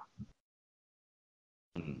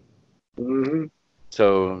 Mm-hmm.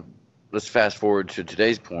 So let's fast forward to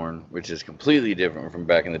today's porn, which is completely different from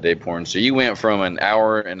back in the day porn. So you went from an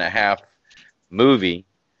hour and a half movie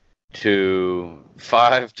to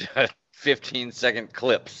 5 to 15-second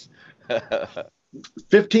clips.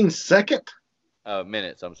 15-second?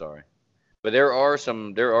 Minutes, I'm sorry. But there are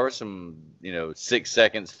some, you know, 6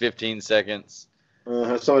 seconds, 15 seconds.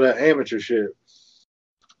 Some of that amateur shit.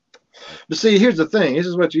 But see, here's the thing. This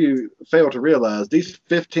is what you fail to realize. These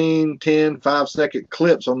 15, 10, 5-second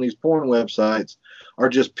clips on these porn websites are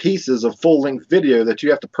just pieces of full-length video that you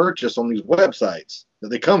have to purchase on these websites that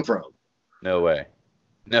they come from. No way.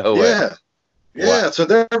 No way. Yeah. Yeah, what? So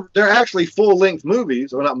they're actually full-length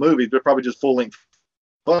movies. Or not movies, they're probably just full-length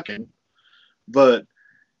fucking. But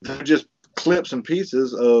they're just clips and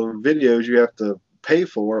pieces of videos you have to pay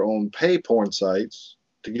for on pay porn sites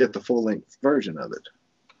to get the full-length version of it.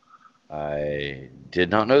 I did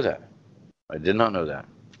not know that.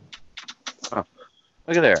 Huh.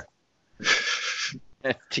 Look at there.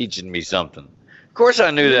 Teaching me something. Of course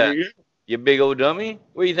I knew that. You big old dummy.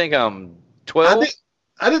 What do you think, I'm 12?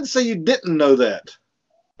 I didn't say you didn't know that.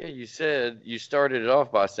 Yeah, you said, you started it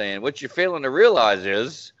off by saying, what you're failing to realize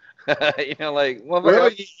is, you know, like,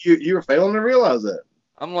 well, you were failing to realize that.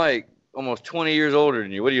 I'm like almost 20 years older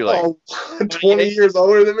than you. What are you like? Oh, 20 years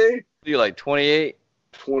older than me? What are you like, 28?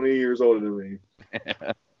 20 years older than me.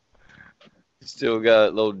 Still got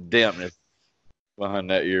a little dampness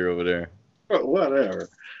behind that ear over there. Oh, whatever.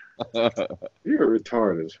 You're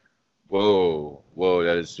retarded. Whoa,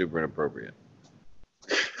 that is super inappropriate.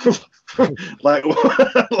 like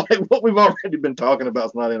what we've already been talking about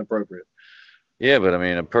is not inappropriate. Yeah, but I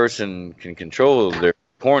mean, a person can control their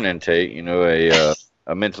porn intake. You know,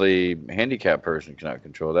 a mentally handicapped person cannot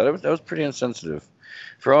control that. That was pretty insensitive.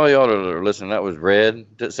 For all y'all that are listening, that was Red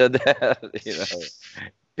that said that. You know,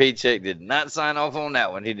 Paycheck did not sign off on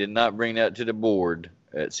that one. He did not bring that to the board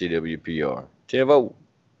at CWPR. Tivo.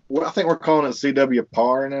 Well, I think we're calling it CW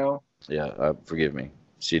Par now. Yeah, forgive me,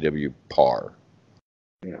 CW Par.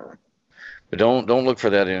 Yeah. But don't look for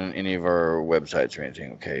that in any of our websites or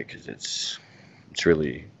anything, okay? Because it's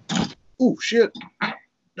really. Oh shit!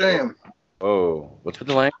 Damn. Whoa! What's with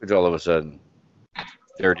the language all of a sudden?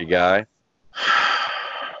 Dirty guy.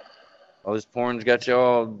 All this porn's got you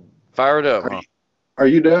all fired up, huh? Are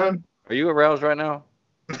you done? Are you aroused right now?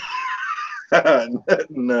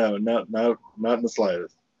 No, not in the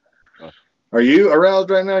slightest. Oh. Are you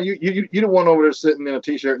aroused right now? You the one over there sitting in a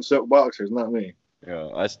t-shirt and silk boxers, not me. Yeah,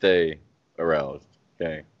 I stay aroused.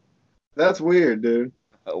 Okay. That's weird, dude.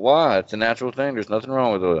 Why? It's a natural thing. There's nothing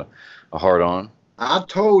wrong with a hard-on. I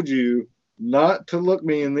told you not to look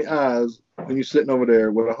me in the eyes when you're sitting over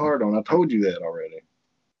there with a hard-on. I told you that already.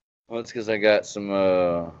 Well, it's because I got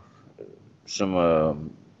some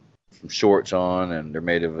shorts on, and they're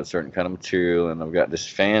made of a certain kind of material, and I've got this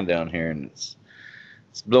fan down here, and it's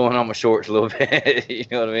blowing on my shorts a little bit. You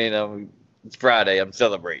know what I mean? It's Friday. I'm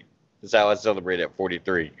celebrating. That's how I celebrate at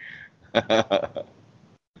 43.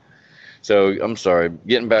 So I'm sorry.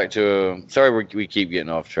 Getting back to sorry we keep getting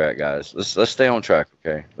off track, guys. Let's stay on track,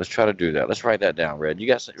 okay? Let's try to do that. Let's write that down, Red. You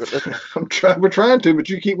guys, we're trying to, but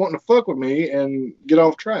you keep wanting to fuck with me and get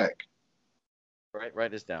off track.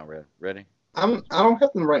 Write this down, Red. Ready? I don't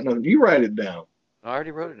have to write nothing. You write it down. I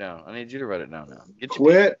already wrote it down. I need you to write it down now.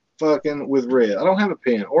 Quit fucking with Red. I don't have a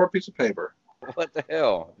pen or a piece of paper. What the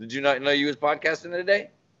hell? Did you not know you was podcasting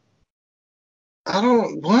today? I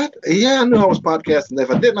don't, what? Yeah, I knew I was podcasting.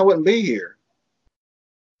 If I didn't, I wouldn't be here.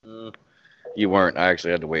 You weren't. I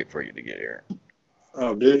actually had to wait for you to get here.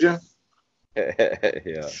 Oh, did you?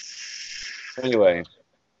 Yeah. Anyway,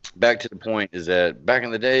 back to the point is that back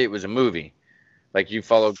in the day, it was a movie. Like you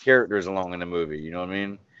followed characters along in the movie. You know what I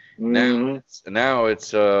mean? Now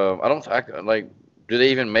it's like, do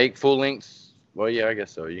they even make full lengths? Well, yeah, I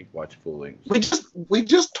guess so. You can watch full lengths. We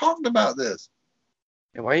just talked about this.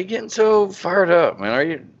 Yeah, why are you getting so fired up,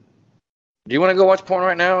 man? Do you want to go watch porn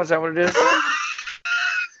right now? Is that what it is?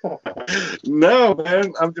 No,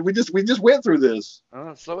 man. We just went through this.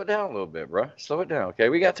 Slow it down a little bit, bro. Slow it down, okay?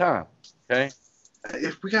 We got time, okay?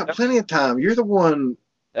 If we got plenty of time, you're the one.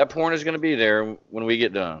 That porn is going to be there when we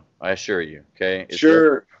get done. I assure you, okay?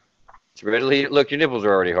 Sure. It's ready. Look, your nipples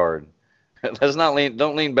are already hard. Let's not lean.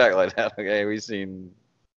 Don't lean back like that, okay? We've seen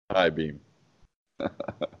high beam.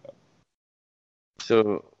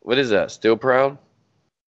 So, what is that? Still proud?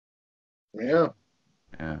 Yeah.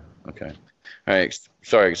 Yeah. Okay. All right.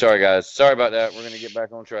 Sorry, guys. Sorry about that. We're gonna get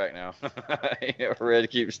back on track now. Red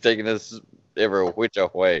keeps taking us every which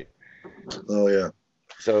way. Oh yeah.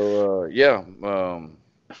 So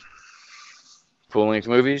full-length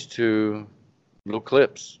movies to little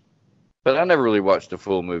clips, but I never really watched the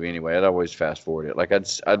full movie anyway. I'd always fast forward it. Like I'd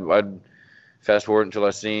fast forward until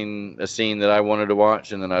I seen a scene that I wanted to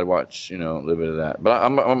watch, and then I'd watch a little bit of that. But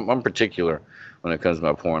I'm particular when it comes to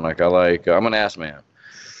my porn. Like I'm an ass man.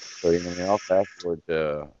 So, I'll fast forward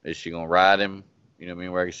to, is she going to ride him? You know what I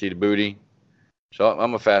mean? Where I can see the booty. So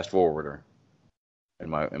I'm a fast forwarder in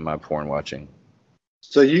my porn watching.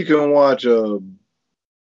 So you can watch a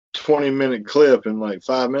 20-minute clip in like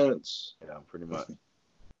 5 minutes? Yeah, pretty much.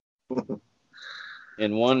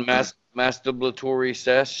 In one masturbatory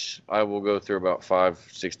sesh, I will go through about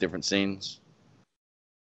 5-6 different scenes.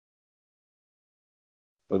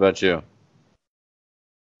 What about you?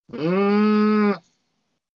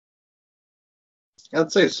 I'd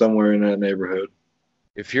say somewhere in that neighborhood.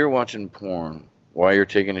 If you're watching porn while you're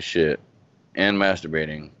taking a shit and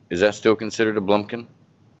masturbating, is that still considered a blumpkin?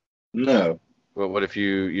 No. Well, what if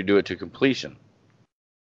you do it to completion?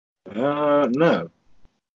 No. Oh.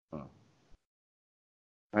 All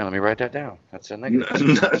right, let me write that down. That's a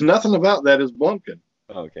negative. Nothing about that is blumpkin.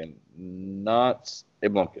 Okay, not a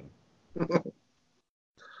blumpkin.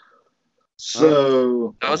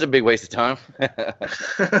 So that was a big waste of time.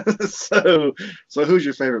 So who's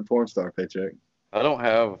your favorite porn star, Paycheck? I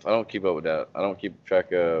don't keep up with that. I don't keep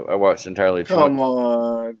track of. I watch entirely too Come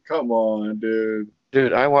much. on, dude.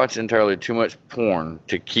 Dude, I watch entirely too much porn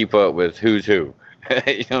to keep up with who's who.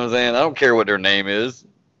 You know what I'm saying? I don't care what their name is.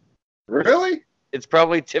 Really? It's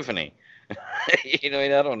probably Tiffany. I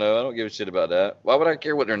don't know. I don't give a shit about that. Why would I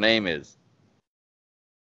care what their name is?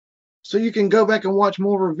 So you can go back and watch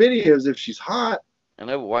more of her videos if she's hot. I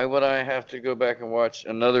know. Why would I have to go back and watch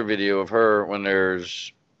another video of her when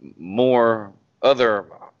there's more other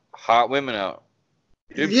hot women out?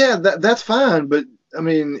 Dude. Yeah, that's fine. But, I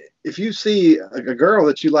mean, if you see a girl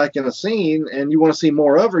that you like in a scene and you want to see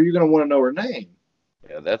more of her, you're going to want to know her name.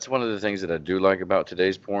 Yeah, that's one of the things that I do like about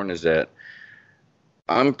today's porn is that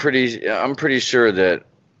I'm pretty sure that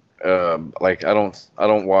I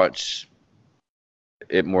don't watch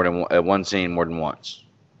it more than one scene more than once.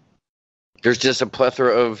 There's just a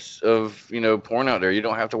plethora of porn out there. You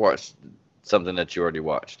don't have to watch something that you already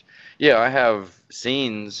watched. Yeah, I have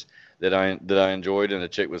scenes that I enjoyed and the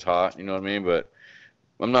chick was hot, you know what I mean? But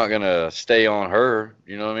I'm not gonna stay on her,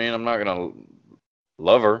 you know what I mean? I'm not gonna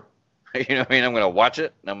love her. You know what I mean? I'm gonna watch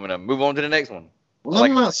it and I'm gonna move on to the next one. Well,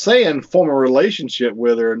 I'm not saying form a relationship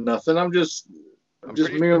with her or nothing. I'm just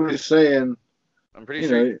merely saying. I'm pretty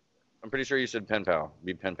sure you said pen pal.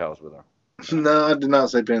 Be pen pals with her. No, I did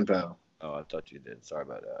not say pen pal. Oh, I thought you did. Sorry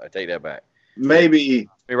about that. I take that back. Maybe.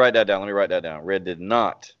 Let me write that down. Red did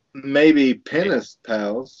not. Maybe penis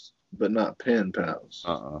pals, but not pen pals.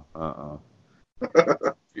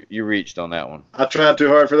 You reached on that one. I tried too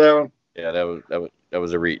hard for that one. Yeah, that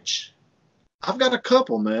was a reach. I've got a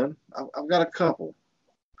couple, man. I've got a couple.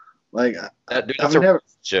 Like that's a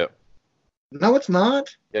relationship. No, it's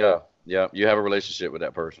not. Yeah. You have a relationship with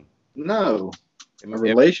that person. No, a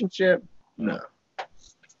relationship. No.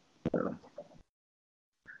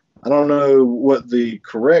 I don't know what the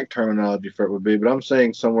correct terminology for it would be, but I'm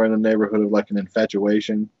saying somewhere in the neighborhood of like an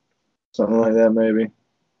infatuation, something like that, maybe.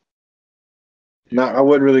 Not, I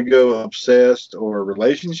wouldn't really go obsessed or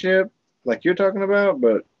relationship like you're talking about,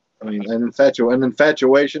 but I mean, an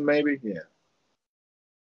infatuation, maybe, yeah.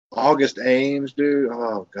 August Ames, dude.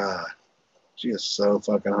 Oh God, she is so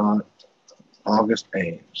fucking hot. August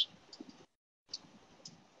Ames.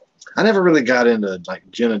 I never really got into like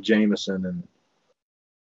Jenna Jameson and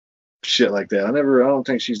shit like that. I don't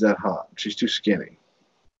think she's that hot. She's too skinny.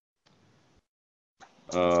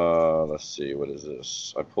 Let's see. What is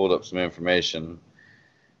this? I pulled up some information.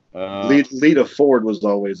 Lita Ford was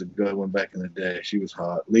always a good one back in the day. She was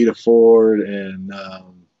hot. Lita Ford and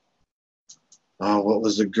what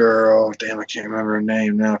was the girl? Damn, I can't remember her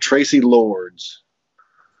name now. Tracy Lords.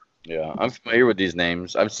 Yeah, I'm familiar with these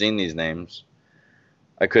names. I've seen these names.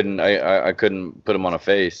 I couldn't put them on a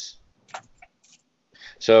face.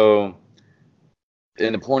 So,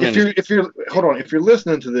 in the porn industry, if you're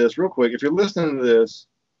listening to this real quick, if you're listening to this,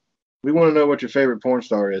 we want to know what your favorite porn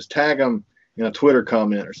star is. Tag them in a Twitter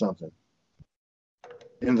comment or something.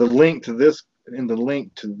 In the link to this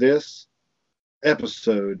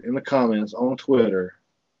episode in the comments on Twitter,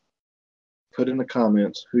 put in the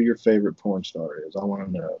comments who your favorite porn star is. I want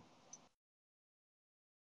to know.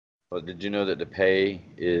 Well, did you know that the pay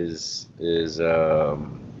is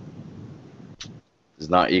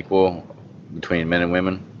not equal between men and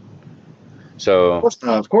women? So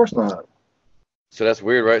Of course not. So that's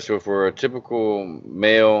weird, right? So for a typical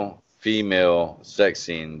male-female sex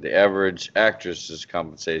scene, the average actress's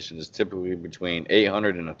compensation is typically between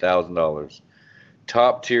 $800 and $1,000.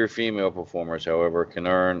 Top-tier female performers, however, can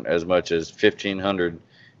earn as much as $1,500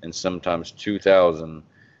 and sometimes $2,000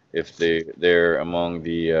 if they're among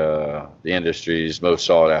the industry's most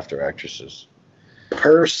sought-after actresses.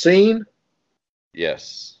 Per scene?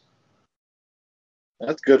 Yes.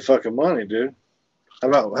 That's good fucking money, dude. How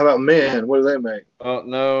about men? What do they make?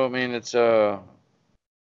 No, I mean it's the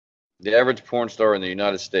average porn star in the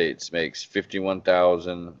United States makes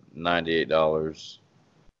 $51,098.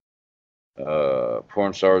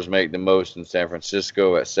 Porn stars make the most in San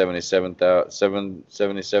Francisco at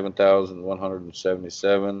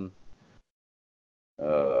 $77,177.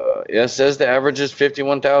 It says the average is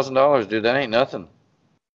 $51,000, dude. That ain't nothing.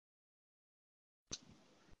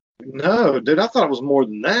 No, dude, I thought it was more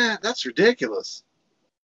than that. That's ridiculous.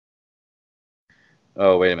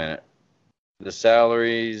 Oh, wait a minute. The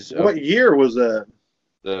salaries. What year was that?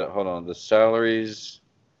 The salaries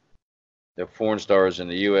of porn stars in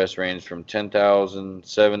the U.S. range from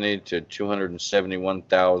 $10,070 to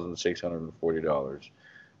 $271,640,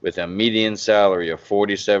 with a median salary of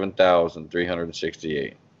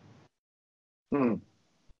 $47,368.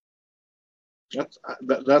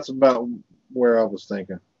 That's about where I was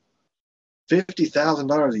thinking.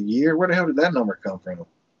 $50,000 a year? Where the hell did that number come from?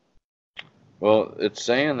 Well, it's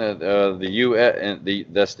saying that the U.S. and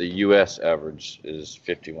that's the U.S. average is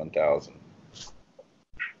 51,000.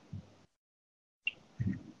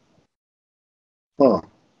 Huh.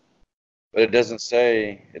 But it doesn't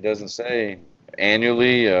say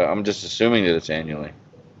annually. I'm just assuming that it's annually.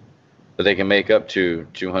 But they can make up to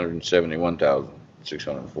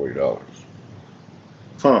 $271,640.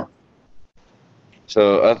 Huh.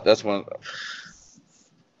 So that's one.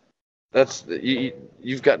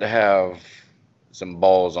 You've got to have some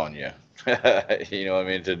balls on you. You know what I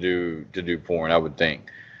mean, to do porn, I would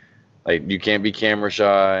think. Like, you can't be camera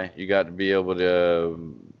shy. You got to be able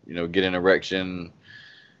to, get an erection,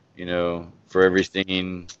 for every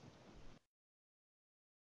scene.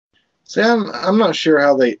 See, I'm not sure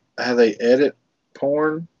how they edit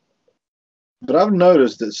porn, but I've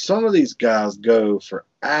noticed that some of these guys go for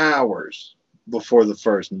hours before the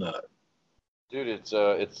first nut. Dude, it's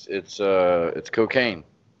cocaine.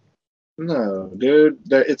 No, dude,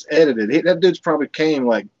 it's edited. That dude's probably came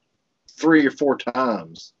like 3 or 4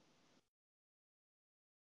 times.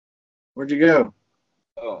 Where'd you go?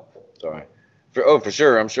 Oh, sorry. For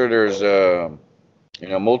sure. I'm sure there's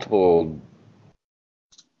multiple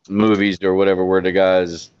movies or whatever where the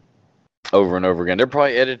guys over and over again. They're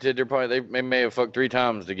probably edited. They may have fucked 3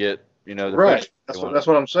 times to get the right. That's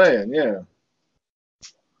what I'm saying. Yeah.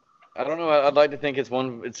 I don't know. I'd like to think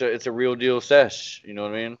it's a real deal sesh. You know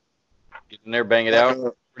what I mean? Get in there, bang it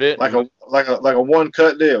out, like a one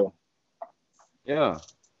cut deal. Yeah,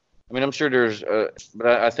 I mean, I'm sure there's, but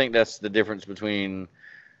I think that's the difference between,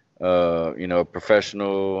 a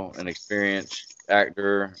professional and experienced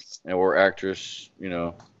actor or actress,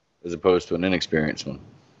 as opposed to an inexperienced one.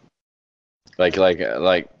 Like,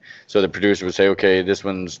 so the producer would say, okay, this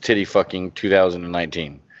one's titty fucking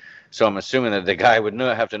 2019. So I'm assuming that the guy would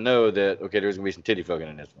have to know that, okay, there's gonna be some titty fucking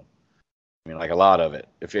in this one. I mean, like a lot of it.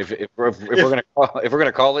 If we're gonna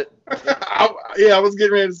call it, yeah, I was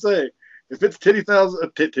getting ready to say, if it's titty fucking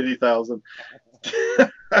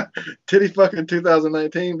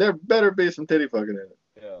 2019, there better be some titty fucking in it.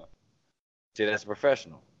 Yeah. See, that's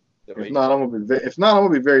professional. If not, I'm gonna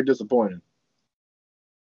be very disappointed.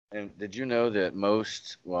 And did you know that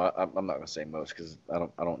most? Well, I'm not gonna say most because I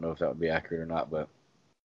don't know if that would be accurate or not, but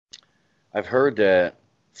I've heard that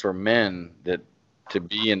for men that to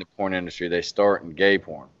be in the porn industry, they start in gay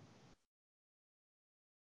porn.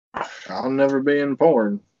 I'll never be in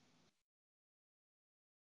porn.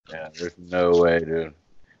 Yeah, there's no way, dude.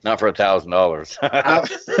 Not for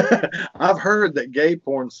 $1,000. I've heard that gay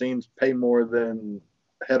porn scenes pay more than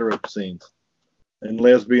hetero scenes, and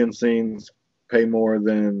lesbian scenes pay more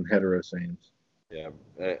than hetero scenes. Yeah,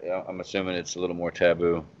 I'm assuming it's a little more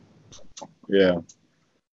taboo. Yeah.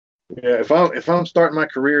 If I'm starting my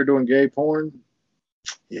career doing gay porn,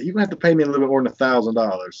 yeah, you're gonna have to pay me a little bit more than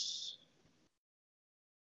 $1,000.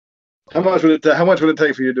 How much would it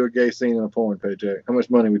take for you to do a gay scene in a porn, Paycheck? How much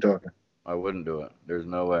money are we talking? I wouldn't do it. There's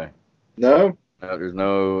no way. No? No, there's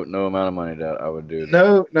no amount of money that I would do.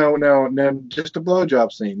 No. Just a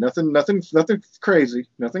blowjob scene. Nothing crazy.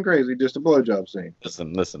 Nothing crazy. Just a blowjob scene.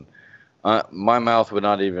 Listen. My mouth would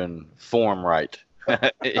not even form right.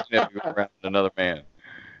 Around another man.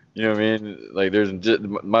 You know what I mean? Like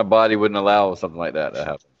my body wouldn't allow something like that to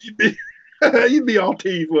happen. You'd be all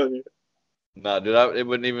teeth, wouldn't you? No, dude, it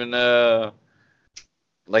wouldn't even.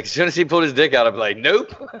 Like as soon as he pulled his dick out, I'd be like,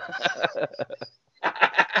 nope.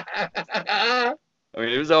 I mean,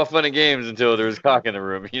 it was all fun and games until there was cock in the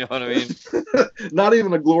room. You know what I mean? Not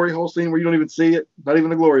even a glory hole scene where you don't even see it. Not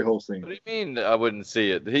even a glory hole scene. What do you mean I wouldn't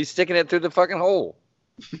see it? He's sticking it through the fucking hole.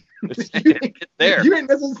 It's there. You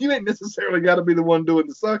ain't necessarily got to be the one doing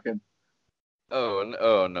the sucking.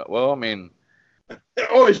 Oh no. Well, I mean.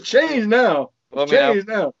 Oh, it's changed now.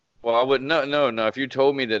 Now. Well, I wouldn't. No. If you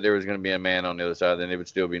told me that there was going to be a man on the other side, then it would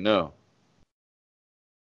still be no.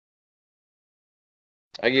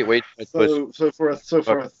 I get way too much pussy. So for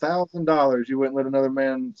 $1,000, you wouldn't let another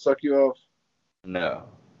man suck you off? No.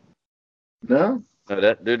 No?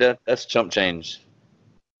 No, that's chump change.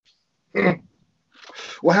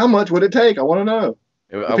 Well, how much would it take? I want to know.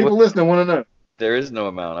 People listening want to know. There is no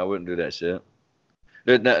amount. I wouldn't do that shit.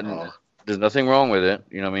 There's nothing wrong with it.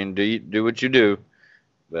 You know what I mean? Do what you do.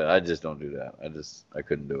 But I just don't do that. I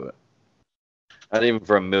couldn't do it. Not even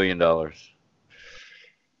for $1 million.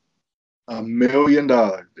 $1 million,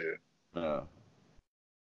 dude. No.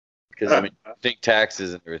 Because, I mean, I think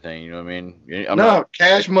taxes and everything, you know what I mean?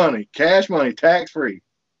 Cash money, tax free.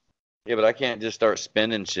 Yeah, but I can't just start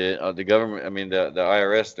spending shit. The government, I mean, the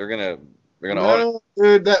IRS, they're gonna audit.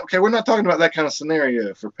 Dude, we're not talking about that kind of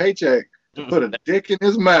scenario. For Paycheck to put a dick in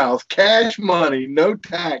his mouth, cash money, no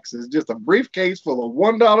taxes, just a briefcase full of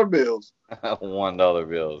 $1 bills. $1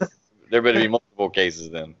 bills. There better be multiple cases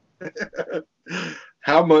then.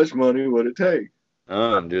 How much money would it take?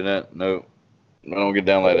 I'm doing that. No, I don't get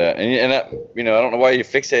down like that. And that, I don't know why you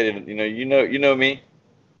fixated. You know me.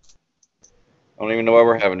 I don't even know why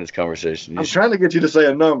we're having this conversation. I'm trying to get you to say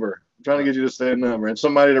a number. And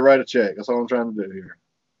somebody to write a check. That's all I'm trying to do here.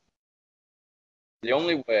 The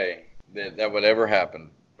only way that would ever happen.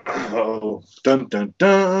 Oh, dun dun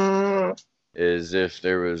dun. Is if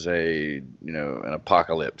there was an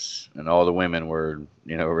apocalypse and all the women were,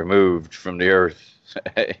 removed from the earth.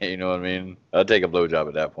 You know what I mean? I'd take a blowjob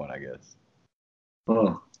at that point, I guess.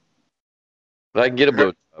 Oh. But I can get a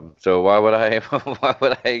blowjob. So why would I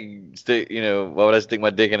stick my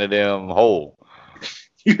dick in a damn hole?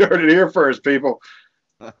 You heard it here first, people.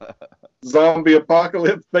 Zombie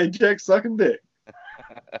apocalypse, Paycheck sucking dick.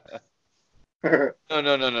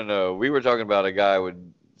 No. We were talking about a guy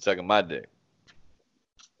sucking my dick.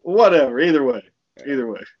 Whatever. Either way.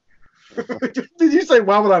 Did you say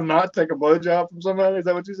why would I not take a blowjob from somebody? Is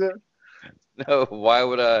that what you said? No. Why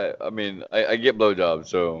would I? I mean, I get blowjobs,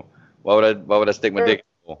 so why would I stick my dick in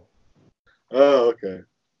the hole? Oh, okay.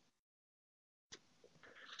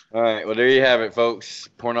 All right. Well, there you have it, folks.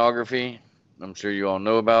 Pornography. I'm sure you all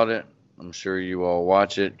know about it. I'm sure you all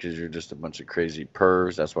watch it because you're just a bunch of crazy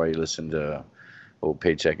pervs. That's why you listen to old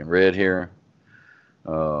Paycheck and Red here.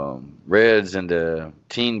 Red's into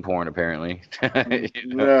teen porn, apparently.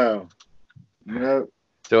 No.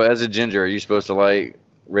 So, as a ginger, are you supposed to like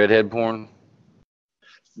redhead porn?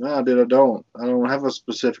 No, dude, I don't. I don't have a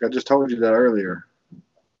specific. I just told you that earlier.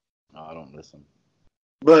 No, I don't listen.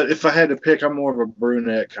 But if I had to pick, I'm more of a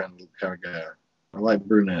brunette kind of guy. I like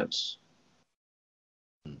brunettes.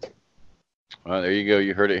 Well, there you go.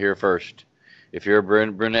 You heard it here first. If you're a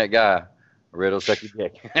brunette guy, Red will suck your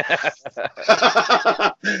dick.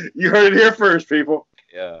 You heard it here first, people.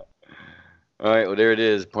 Yeah. All right. Well, there it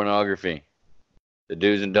is. Pornography. The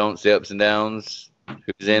do's and don'ts, the ups and downs.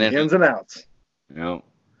 Who's in it? Ins and outs. Yep.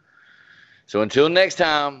 So until next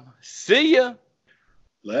time, see ya.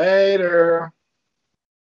 Later.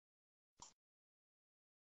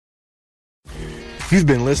 You've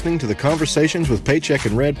been listening to the Conversations with Paycheck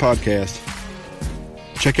and Red podcast.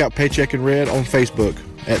 Check out Paycheck and Red on Facebook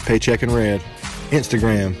at Paycheck and Red.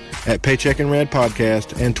 Instagram at Paycheck and Red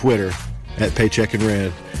Podcast, and Twitter at Paycheck and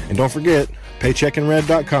Red. And don't forget,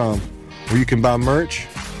 paycheckandred.com, where you can buy merch,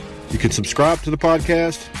 you can subscribe to the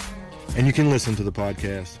podcast, and you can listen to the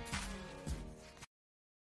podcast.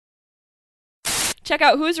 Check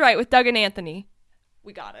out Who's Right with Doug and Anthony.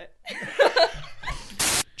 We got it.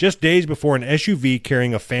 Just days before an SUV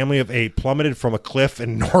carrying a family of 8 plummeted from a cliff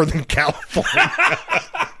in Northern California.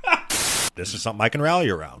 This is something I can rally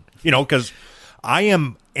around. You know, because I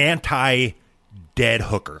am anti-dead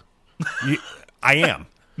hooker. I am.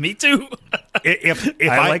 Me too. If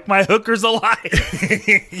I like my hookers alive.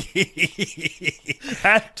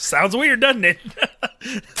 That sounds weird, doesn't it?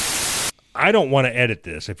 I don't want to edit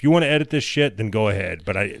this. If you want to edit this shit, then go ahead.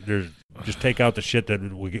 But just take out the shit that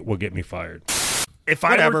will get me fired. If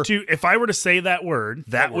I were to say that word,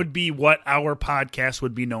 that would be what our podcast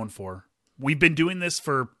would be known for. We've been doing this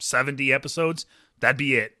for 70 episodes. That'd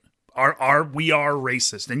be it. We are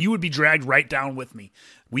racist, and you would be dragged right down with me.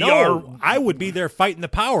 I would be there fighting the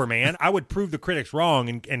power, man. I would prove the critics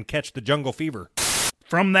wrong and catch the jungle fever.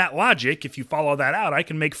 From that logic, if you follow that out, I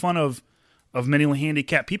can make fun of mentally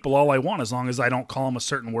handicapped people all I want, as long as I don't call them a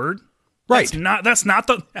certain word. Right. That's not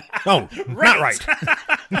the. No, not right.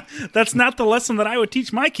 That's not the lesson that I would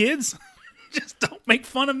teach my kids. Just don't make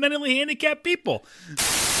fun of mentally handicapped people.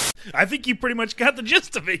 I think you pretty much got the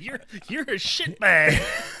gist of it. You're a shitbag.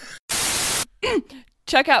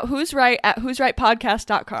 Check out Who's Right at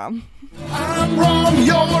who'srightpodcast.com. I'm wrong,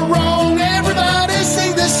 you're wrong. Everybody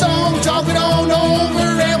sing this song. Talk it on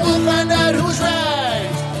over and we'll find out who's right.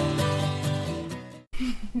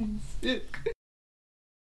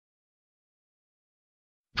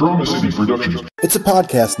 Drama City Productions. It's a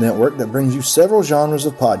podcast network that brings you several genres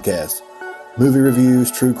of podcasts. Movie reviews,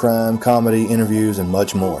 true crime, comedy, interviews, and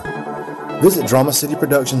much more. Visit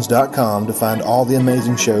DramaCityProductions.com to find all the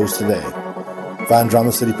amazing shows today. Find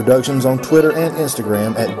Drama City Productions on Twitter and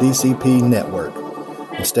Instagram at DCP Network.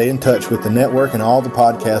 And stay in touch with the network and all the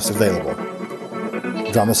podcasts available.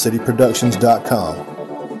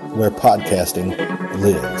 DramaCityProductions.com, where podcasting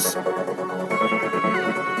lives.